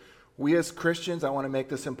Spirit. We as Christians, I want to make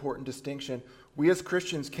this important distinction. We as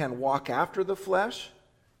Christians can walk after the flesh,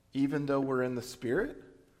 even though we're in the Spirit.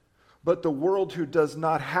 But the world who does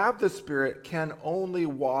not have the Spirit can only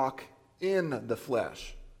walk in the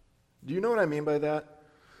flesh. Do you know what I mean by that?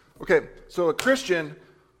 Okay, so a Christian,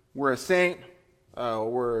 we're a saint,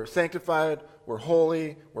 we're sanctified, we're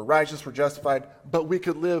holy, we're righteous, we're justified, but we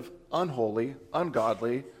could live unholy,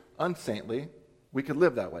 ungodly, unsaintly. We could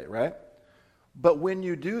live that way, right? But when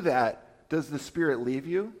you do that, does the Spirit leave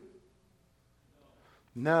you?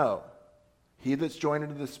 No. He that's joined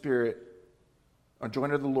into the Spirit, or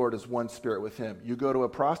joined into the Lord, is one spirit with him. You go to a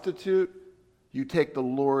prostitute, you take the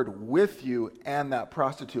Lord with you and that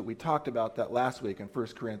prostitute. We talked about that last week in 1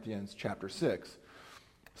 Corinthians chapter 6.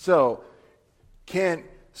 So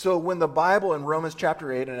when the Bible in Romans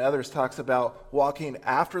chapter 8 and others talks about walking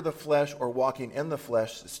after the flesh or walking in the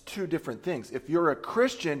flesh, it's two different things. If you're a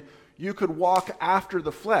Christian, you could walk after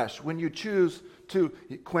the flesh when you choose to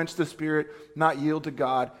quench the Spirit, not yield to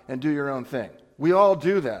God, and do your own thing. We all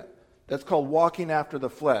do that. That's called walking after the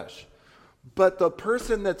flesh. But the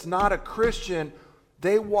person that's not a Christian,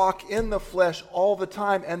 they walk in the flesh all the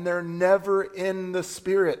time, and they're never in the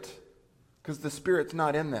Spirit because the Spirit's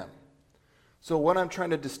not in them. So what I'm trying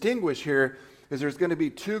to distinguish here is there's going to be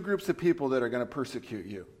two groups of people that are going to persecute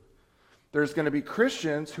you. There's going to be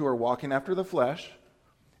Christians who are walking after the flesh,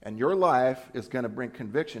 and your life is going to bring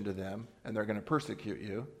conviction to them, and they're going to persecute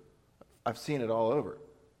you. I've seen it all over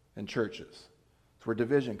in churches. It's where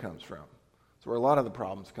division comes from. It's where a lot of the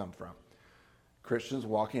problems come from. Christians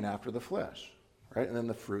walking after the flesh, right? And then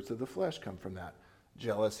the fruits of the flesh come from that.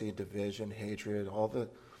 Jealousy, division, hatred, all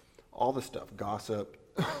the stuff, gossip,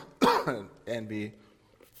 envy.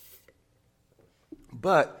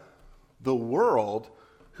 But the world,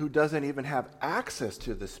 who doesn't even have access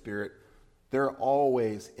to the Spirit, they're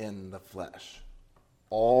always in the flesh.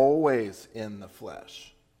 Always in the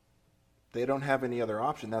flesh. They don't have any other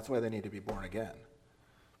option. That's why they need to be born again,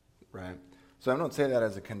 right? So I don't say that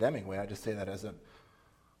as a condemning way. I just say that as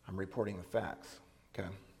I'm reporting the facts, okay?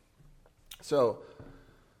 So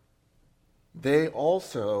they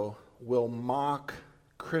also will mock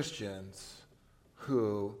Christians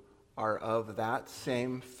who are of that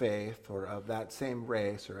same faith or of that same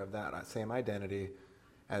race or of that same identity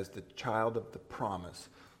as the child of the promise,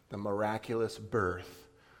 the miraculous birth,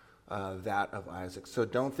 that of Isaac. So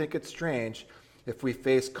don't think it's strange if we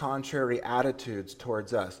face contrary attitudes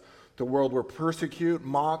towards us. The world will persecute,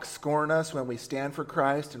 mock, scorn us when we stand for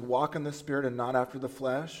Christ and walk in the Spirit and not after the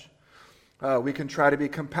flesh. We can try to be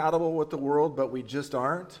compatible with the world, but we just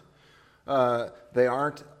aren't. They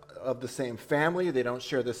aren't of the same family. They don't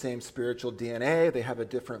share the same spiritual DNA. They have a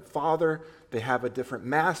different father. They have a different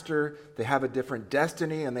master. They have a different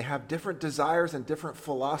destiny, and they have different desires and different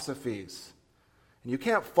philosophies. And you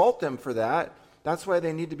can't fault them for that. That's why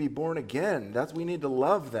they need to be born again. We need to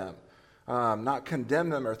love them, not condemn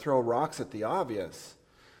them or throw rocks at the obvious.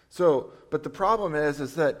 So, but the problem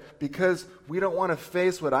is that because we don't want to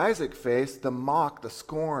face what Isaac faced, the mock, the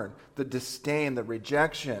scorn, the disdain, the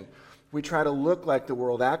rejection, we try to look like the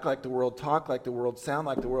world, act like the world, talk like the world, sound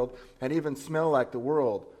like the world, and even smell like the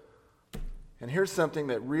world. And here's something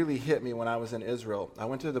that really hit me when I was in Israel. I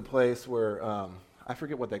went to the place where, I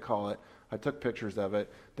forget what they call it. I took pictures of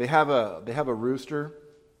it. They have a rooster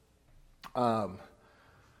there,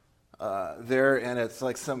 and it's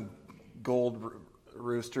like some gold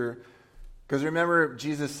rooster. Because remember,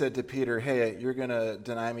 Jesus said to Peter, hey, you're going to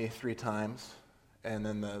deny me 3 times, and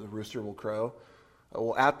then the rooster will crow.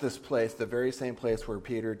 Well, at this place, the very same place where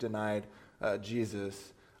Peter denied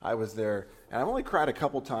Jesus, I was there. And I've only cried a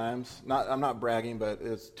couple times. I'm not bragging, but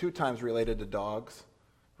it's 2 times related to dogs,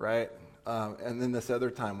 right? And then this other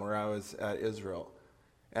time where I was at Israel.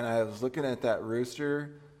 And I was looking at that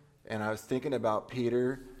rooster, and I was thinking about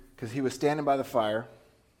Peter, because he was standing by the fire.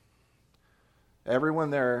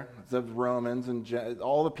 Everyone there, the Romans and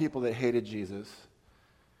all the people that hated Jesus.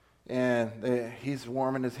 And he's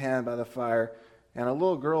warming his hand by the fire. And a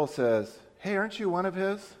little girl says, hey, aren't you one of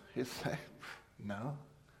his? He's like, no,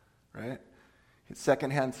 right? It's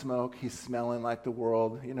secondhand smoke. He's smelling like the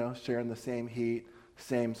world, sharing the same heat,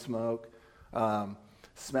 same smoke,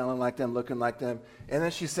 smelling like them, looking like them. And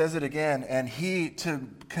then she says it again. And he, to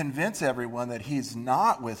convince everyone that he's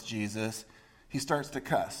not with Jesus, he starts to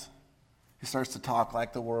cuss. He starts to talk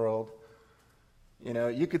like the world.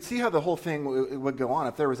 You could see how the whole thing would go on.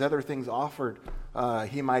 If there was other things offered,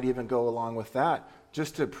 he might even go along with that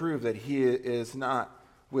just to prove that he is not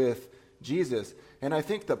with Jesus. And I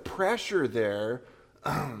think the pressure there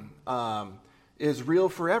is real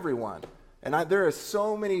for everyone. And there are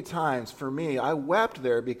so many times for me, I wept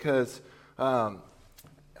there because I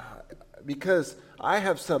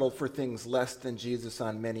have settled for things less than Jesus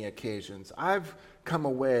on many occasions. I've come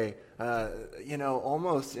away,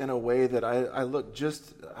 almost in a way that I look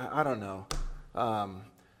just, I don't know.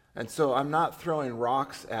 And so I'm not throwing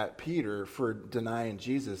rocks at Peter for denying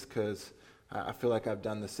Jesus, because I feel like I've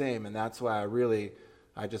done the same. And that's why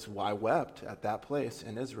I wept at that place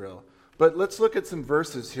in Israel. But let's look at some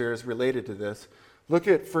verses here as related to this. Look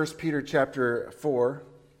at 1 Peter chapter 4.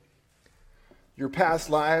 Your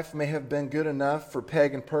past life may have been good enough for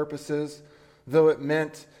pagan purposes, though it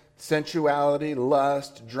meant sensuality,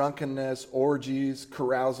 lust, drunkenness, orgies,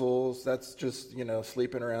 carousals. That's just,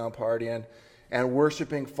 sleeping around, partying, and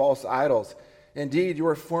worshiping false idols. Indeed,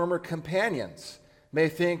 your former companions may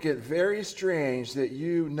think it very strange that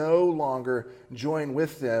you no longer join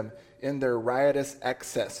with them in their riotous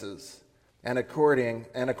excesses. And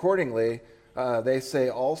accordingly, they say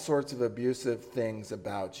all sorts of abusive things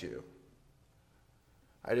about you.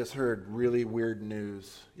 I just heard really weird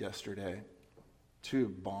news yesterday. 2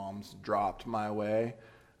 bombs dropped my way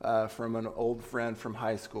from an old friend from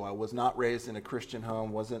high school. I was not raised in a Christian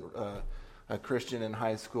home, wasn't a Christian in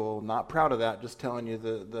high school. Not proud of that, just telling you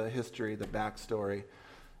the history, the backstory.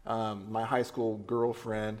 My high school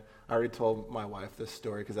girlfriend, I already told my wife this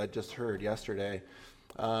story because I just heard yesterday,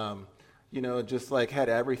 just like had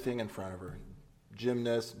everything in front of her.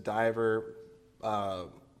 Gymnast, diver,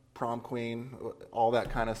 prom queen, all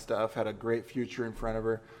that kind of stuff, had a great future in front of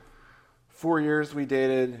her. 4 years we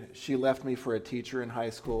dated. She left me for a teacher in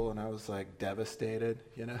high school, and I was like devastated,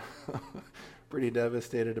 pretty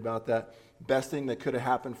devastated about that. Best thing that could have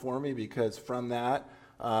happened for me, because from that,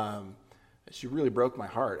 she really broke my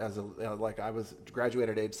heart. I was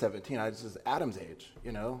graduated at age 17. I was Adam's age,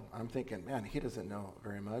 I'm thinking, man, he doesn't know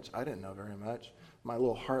very much. I didn't know very much. My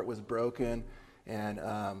little heart was broken, and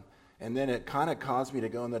then it kind of caused me to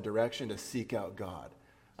go in the direction to seek out God.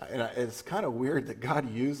 It's kind of weird that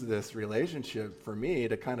God used this relationship for me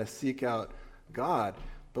to kind of seek out God,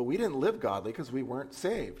 but we didn't live godly because we weren't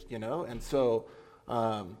saved, And so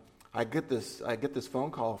I get this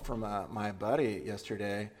phone call from my buddy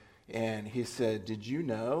yesterday, and he said, "Did you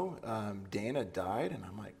know Dana died?" And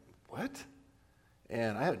I'm like, "What?"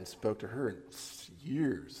 And I hadn't spoke to her in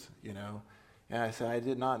years, And I said, "I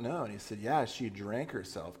did not know." And he said, "Yeah, she drank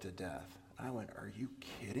herself to death." And I went, "Are you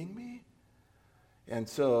kidding me?" And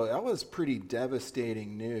so that was pretty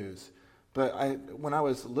devastating news. But when I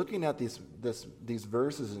was looking at these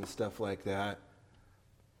verses and stuff like that,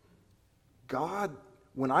 God,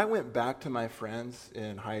 when I went back to my friends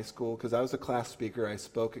in high school, because I was a class speaker, I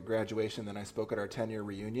spoke at graduation, then I spoke at our 10-year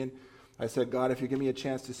reunion. I said, "God, if you give me a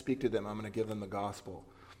chance to speak to them, I'm going to give them the gospel."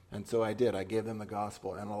 And so I did. I gave them the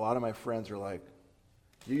gospel. And a lot of my friends were like,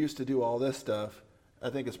 "You used to do all this stuff. I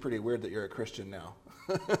think it's pretty weird that you're a Christian now."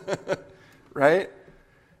 Right?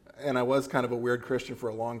 And I was kind of a weird Christian for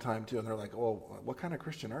a long time too. And they're like, "Well, what kind of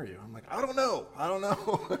Christian are you?" I'm like, I don't know.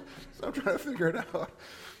 So I'm trying to figure it out.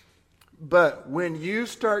 But when you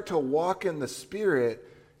start to walk in the Spirit,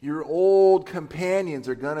 your old companions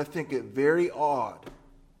are going to think it very odd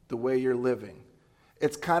the way you're living.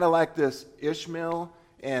 It's kind of like this Ishmael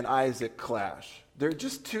and Isaac clash. They're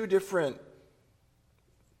just two different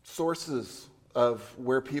sources of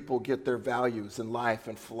where people get their values in life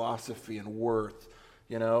and philosophy and worth.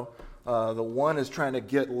 The one is trying to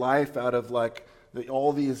get life out of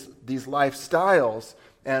all these lifestyles,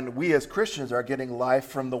 and we as Christians are getting life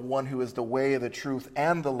from the one who is the way, the truth,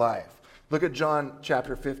 and the life. Look at John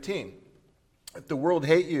chapter 15. "If the world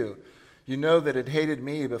hate you, you know that it hated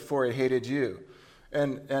me before it hated you."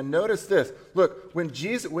 And notice this. Look, when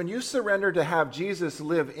you surrender to have Jesus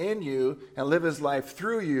live in you and live his life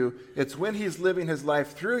through you, it's when he's living his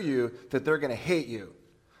life through you that they're going to hate you.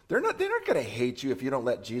 They're not going to hate you if you don't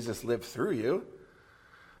let Jesus live through you.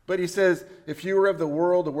 But he says, "If you were of the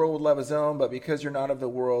world would love his own, but because you're not of the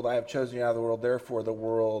world, I have chosen you out of the world, therefore the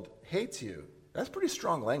world hates you." That's pretty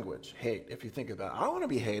strong language, hate, if you think about it. I don't want to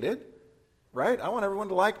be hated, right? I want everyone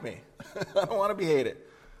to like me. I don't want to be hated.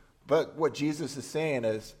 But what Jesus is saying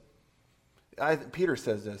is, Peter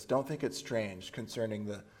says this, "Don't think it's strange concerning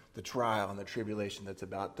the trial and the tribulation that's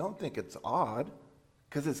about." Don't think it's odd,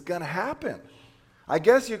 because it's going to happen. I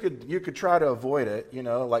guess you could try to avoid it,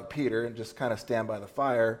 like Peter, and just kind of stand by the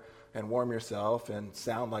fire and warm yourself and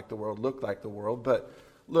sound like the world, look like the world. But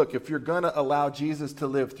look, if you're going to allow Jesus to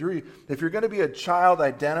live through you, if you're going to be a child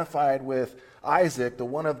identified with Isaac, the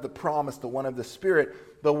one of the promise, the one of the Spirit,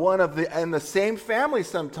 the one of and the same family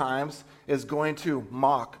sometimes is going to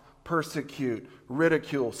mock, persecute,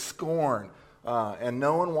 ridicule, scorn, and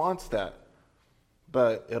no one wants that.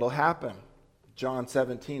 But it'll happen. John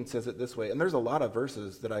 17 says it this way, and there's a lot of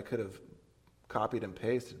verses that I could have copied and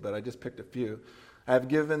pasted, but I just picked a few. "I have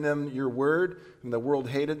given them your word, and the world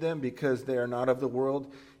hated them because they are not of the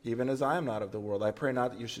world, even as I am not of the world. I pray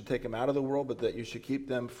not that you should take them out of the world, but that you should keep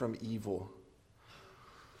them from evil."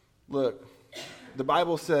 Look, the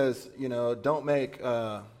Bible says, don't make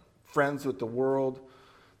friends with the world.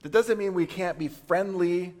 That doesn't mean we can't be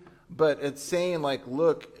friendly, but it's saying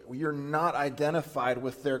look, you're not identified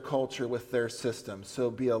with their culture, with their system. So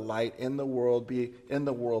be a light in the world, be in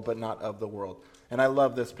the world, but not of the world. And I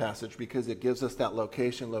love this passage because it gives us that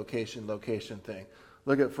location thing.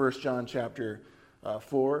 Look at 1 John chapter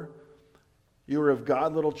 4. "You are of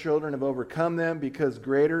God, little children, have overcome them, because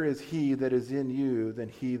greater is he that is in you than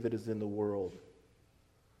he that is in the world.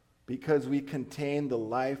 Because we contain the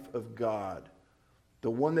life of God,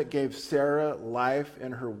 the one that gave Sarah life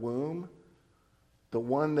in her womb, the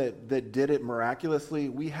one that did it miraculously.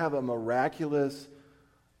 We have a miraculous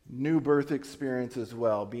new birth experience as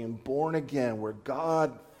well, being born again, where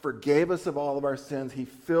God forgave us of all of our sins. He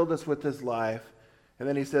filled us with his life." And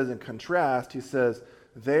then he says, in contrast, he says,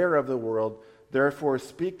 "They are of the world, therefore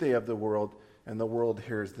speak they of the world, and the world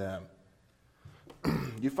hears them."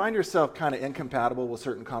 You find yourself kind of incompatible with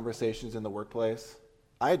certain conversations in the workplace?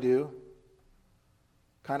 I do.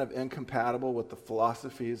 Kind of incompatible with the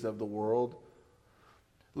philosophies of the world.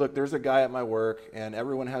 Look, there's a guy at my work, and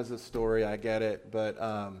everyone has a story, I get it, but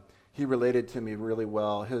he related to me really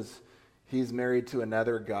well. He's married to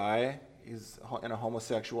another guy. He's in a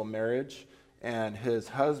homosexual marriage, and his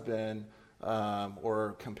husband,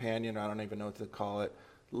 or companion, I don't even know what to call it,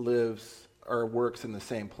 lives or works in the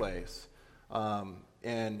same place.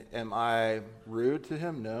 And am I rude to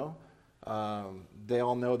him? No. They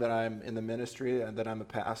all know that I'm in the ministry and that I'm a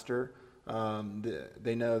pastor.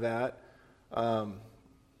 They know that.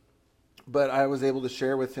 But I was able to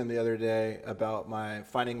share with him the other day about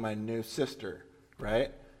finding my new sister,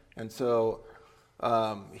 right? And so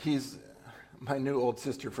He's my new old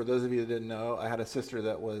sister. For those of you that didn't know, I had a sister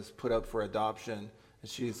that was put up for adoption, and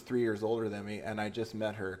she's 3 years older than me, and I just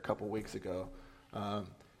met her a couple weeks ago.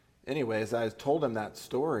 Anyways, I told him that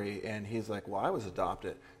story, and he's like, well, I was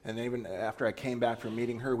adopted. And even after I came back from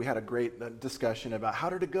meeting her, we had a great discussion about how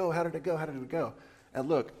did it go? And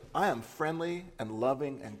look, I am friendly and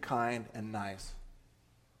loving and kind and nice.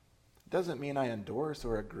 Doesn't mean I endorse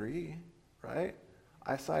or agree, right?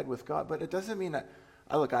 I side with God, but it doesn't mean that.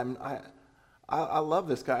 I love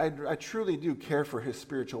this guy. I truly do care for his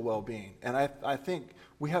spiritual well-being, and I think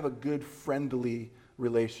we have a good friendly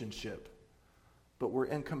relationship, but we're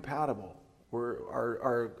incompatible. We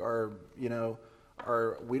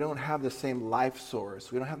don't have the same life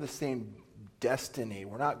source. We don't have the same destiny.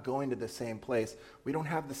 We're not going to the same place. We don't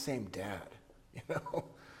have the same dad,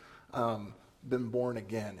 been born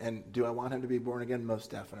again. And do I want him to be born again?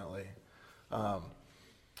 Most definitely.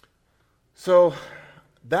 So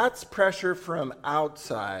that's pressure from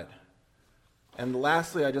outside. And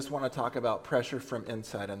lastly, I just want to talk about pressure from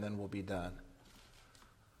inside, and then we'll be done.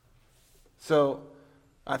 So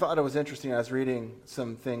I thought it was interesting. I was reading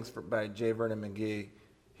some things by J. Vernon McGee.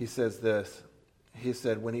 He says this. He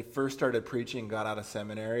said when he first started preaching, got out of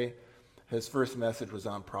seminary, his first message was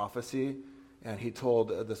on prophecy. And he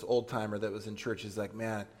told this old timer that was in church, he's like,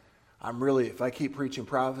 man, if I keep preaching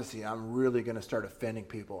prophecy, I'm really going to start offending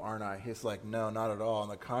people, aren't I? He's like, no, not at all. On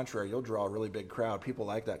the contrary, you'll draw a really big crowd. People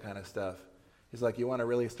like that kind of stuff. He's like, you want to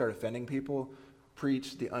really start offending people?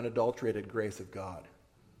 Preach the unadulterated grace of God.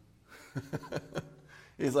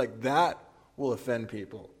 He's like, that will offend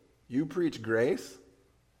people. You preach grace,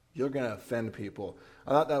 you're going to offend people.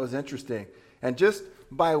 I thought that was interesting. And just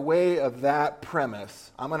by way of that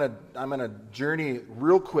premise, I'm gonna journey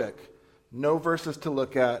real quick. No verses to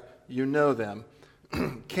look at. You know them.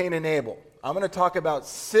 Cain and Abel. I'm going to talk about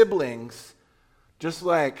siblings, just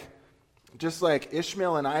like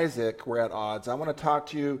Ishmael and Isaac were at odds. I want to talk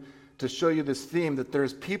to you to show you this theme that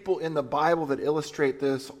there's people in the Bible that illustrate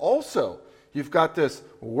this also. You've got this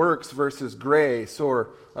works versus grace,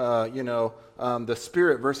 or the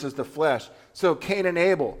spirit versus the flesh. So Cain and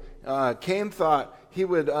Abel. Cain thought he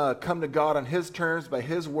would come to God on his terms, by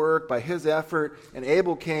his work, by his effort, and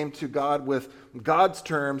Abel came to God with God's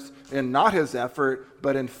terms and not his effort,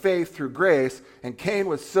 but in faith through grace. And Cain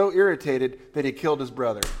was so irritated that he killed his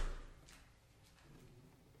brother.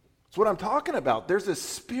 That's what I'm talking about. There's a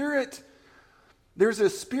spirit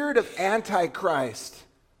of Antichrist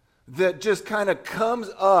that just kind of comes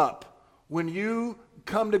up when you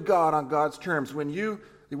come to God on God's terms. When you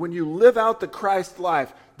live out the Christ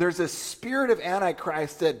life, there's a spirit of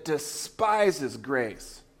Antichrist that despises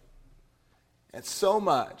grace. And so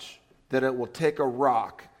much that it will take a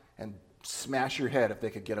rock and smash your head if they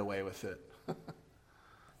could get away with it.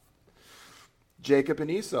 Jacob and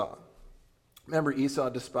Esau. Remember, Esau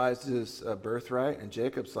despised his birthright, and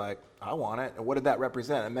Jacob's like, I want it. And what did that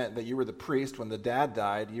represent? It meant that you were the priest when the dad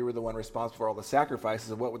died. You were the one responsible for all the sacrifices.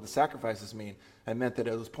 And what would the sacrifices mean? It meant that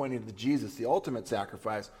it was pointing to Jesus, the ultimate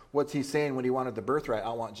sacrifice. What's he saying when he wanted the birthright?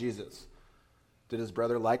 I want Jesus. Did his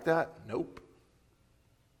brother like that? Nope.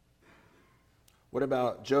 What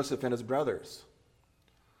about Joseph and his brothers?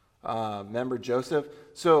 Remember Joseph?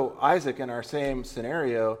 So Isaac, in our same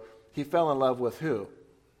scenario, he fell in love with who?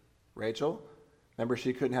 Rachel. Remember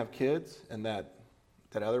she couldn't have kids, and that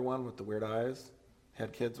other one with the weird eyes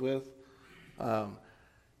had kids with.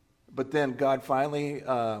 But then God finally,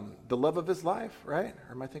 the love of his life, right?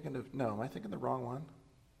 Or am I thinking the wrong one?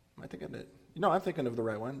 I'm thinking of the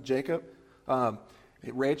right one. Jacob,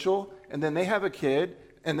 Rachel, and then they have a kid,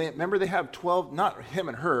 and they have 12, not him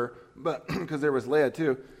and her, but because there was Leah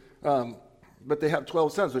too, but they have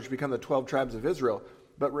 12 sons, which become the 12 tribes of Israel.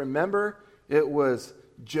 But remember, it was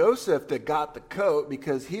Joseph that got the coat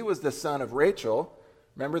because he was the son of Rachel.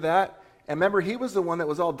 Remember that? And remember, he was the one that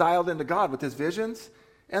was all dialed into God with his visions.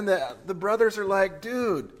 And the brothers are like,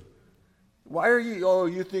 dude, why are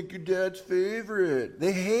you think your dad's favorite?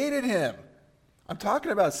 They hated him. I'm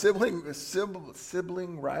talking about sibling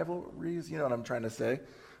rivalries. You know what I'm trying to say.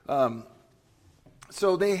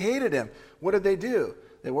 So they hated him. What did they do?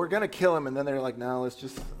 They were going to kill him, and then they're like, no, let's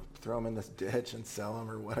just throw him in this ditch and sell him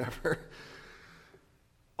or whatever.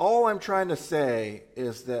 All I'm trying to say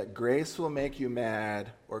is that grace will make you mad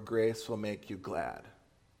or grace will make you glad,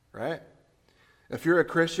 right? If you're a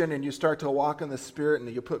Christian and you start to walk in the Spirit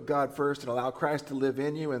and you put God first and allow Christ to live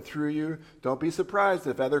in you and through you, don't be surprised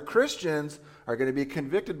if other Christians are going to be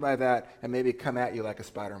convicted by that and maybe come at you like a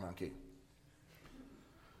spider monkey.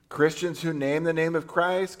 Christians who name the name of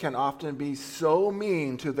Christ can often be so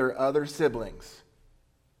mean to their other siblings,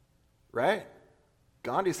 right?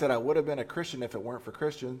 Gandhi said, I would have been a Christian if it weren't for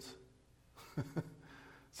Christians.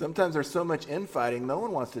 Sometimes there's so much infighting, no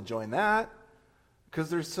one wants to join that because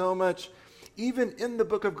there's so much. Even in the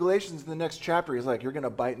book of Galatians, in the next chapter, he's like, you're going to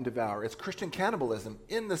bite and devour. It's Christian cannibalism.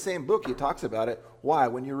 In the same book, he talks about it. Why?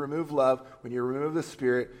 When you remove love, when you remove the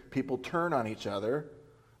Spirit, people turn on each other,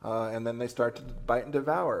 and then they start to bite and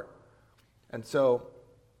devour. And so,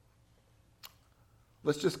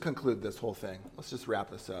 let's just conclude this whole thing. Let's just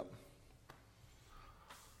wrap this up.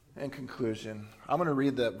 In conclusion, I'm going to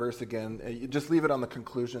read that verse again. You just leave it on the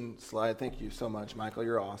conclusion slide. Thank you so much, Michael.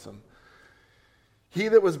 You're awesome. He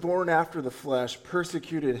that was born after the flesh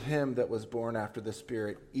persecuted him that was born after the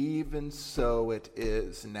Spirit. Even so it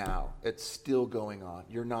is now. It's still going on.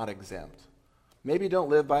 You're not exempt. Maybe don't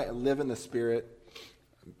live in the Spirit,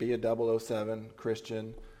 be a 007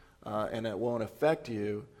 Christian, and it won't affect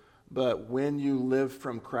you. But when you live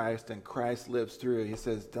from Christ and Christ lives through, he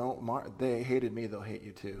says, they hated me, they'll hate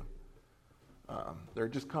you too. They're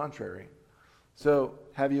just contrary. So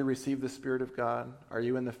have you received the Spirit of God? Are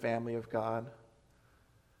you in the family of God?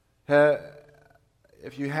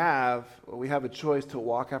 If you have, we have a choice to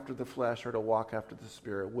walk after the flesh or to walk after the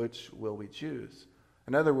Spirit. Which will we choose?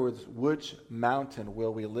 In other words, which mountain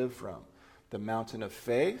will we live from? The mountain of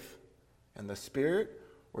faith and the Spirit,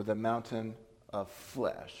 or the mountain of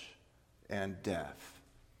flesh and death?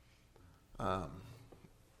 Do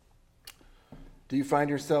you find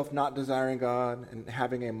yourself not desiring God and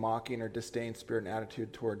having a mocking or disdain spirit and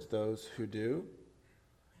attitude towards those who do,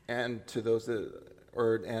 and to those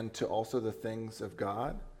and to also the things of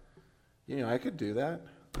God? I could do that.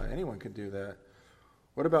 Anyone could do that.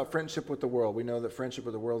 What about friendship with the world? We know that friendship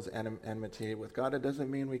with the world is enmity with God. It doesn't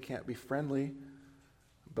mean we can't be friendly,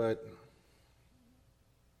 but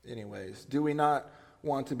anyways, do we not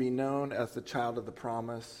want to be known as the child of the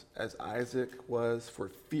promise, as Isaac was, for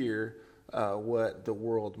fear what the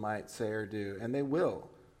world might say or do? And they will.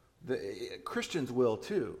 Christians will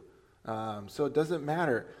too. So it doesn't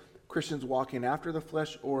matter. Christians walking after the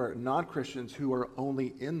flesh or non-Christians who are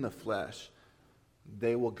only in the flesh,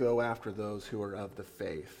 they will go after those who are of the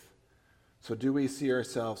faith. So do we see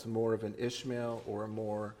ourselves more of an Ishmael or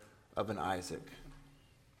more of an Isaac?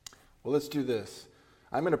 Well, let's do this.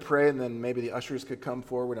 I'm going to pray, and then maybe the ushers could come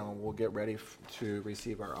forward, and we'll get ready to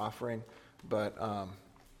receive our offering. But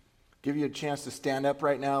give you a chance to stand up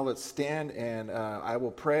right now. Let's stand, and I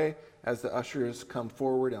will pray as the ushers come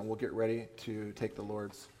forward, and we'll get ready to take the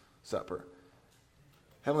Lord's Supper.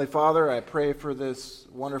 Heavenly Father, I pray for this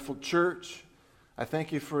wonderful church. I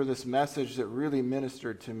thank you for this message that really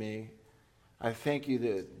ministered to me. I thank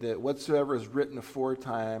you that whatsoever is written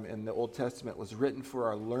aforetime in the Old Testament was written for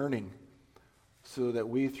our learning, so that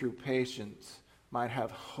we through patience might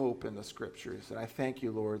have hope in the Scriptures. And I thank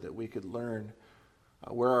you, Lord, that we could learn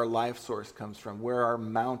where our life source comes from, where our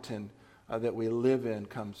mountain that we live in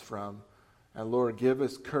comes from. And Lord, give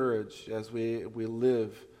us courage as we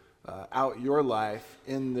live out your life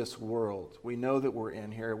in this world. We know that we're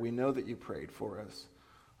in here. We know that you prayed for us.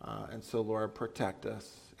 And so, Lord, protect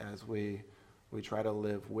us as we try to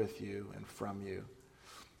live with you and from you.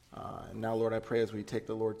 And now, Lord, I pray as we take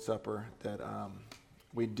the Lord's Supper that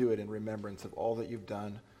we do it in remembrance of all that you've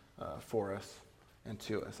done for us and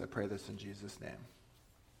to us. I pray this in Jesus' name.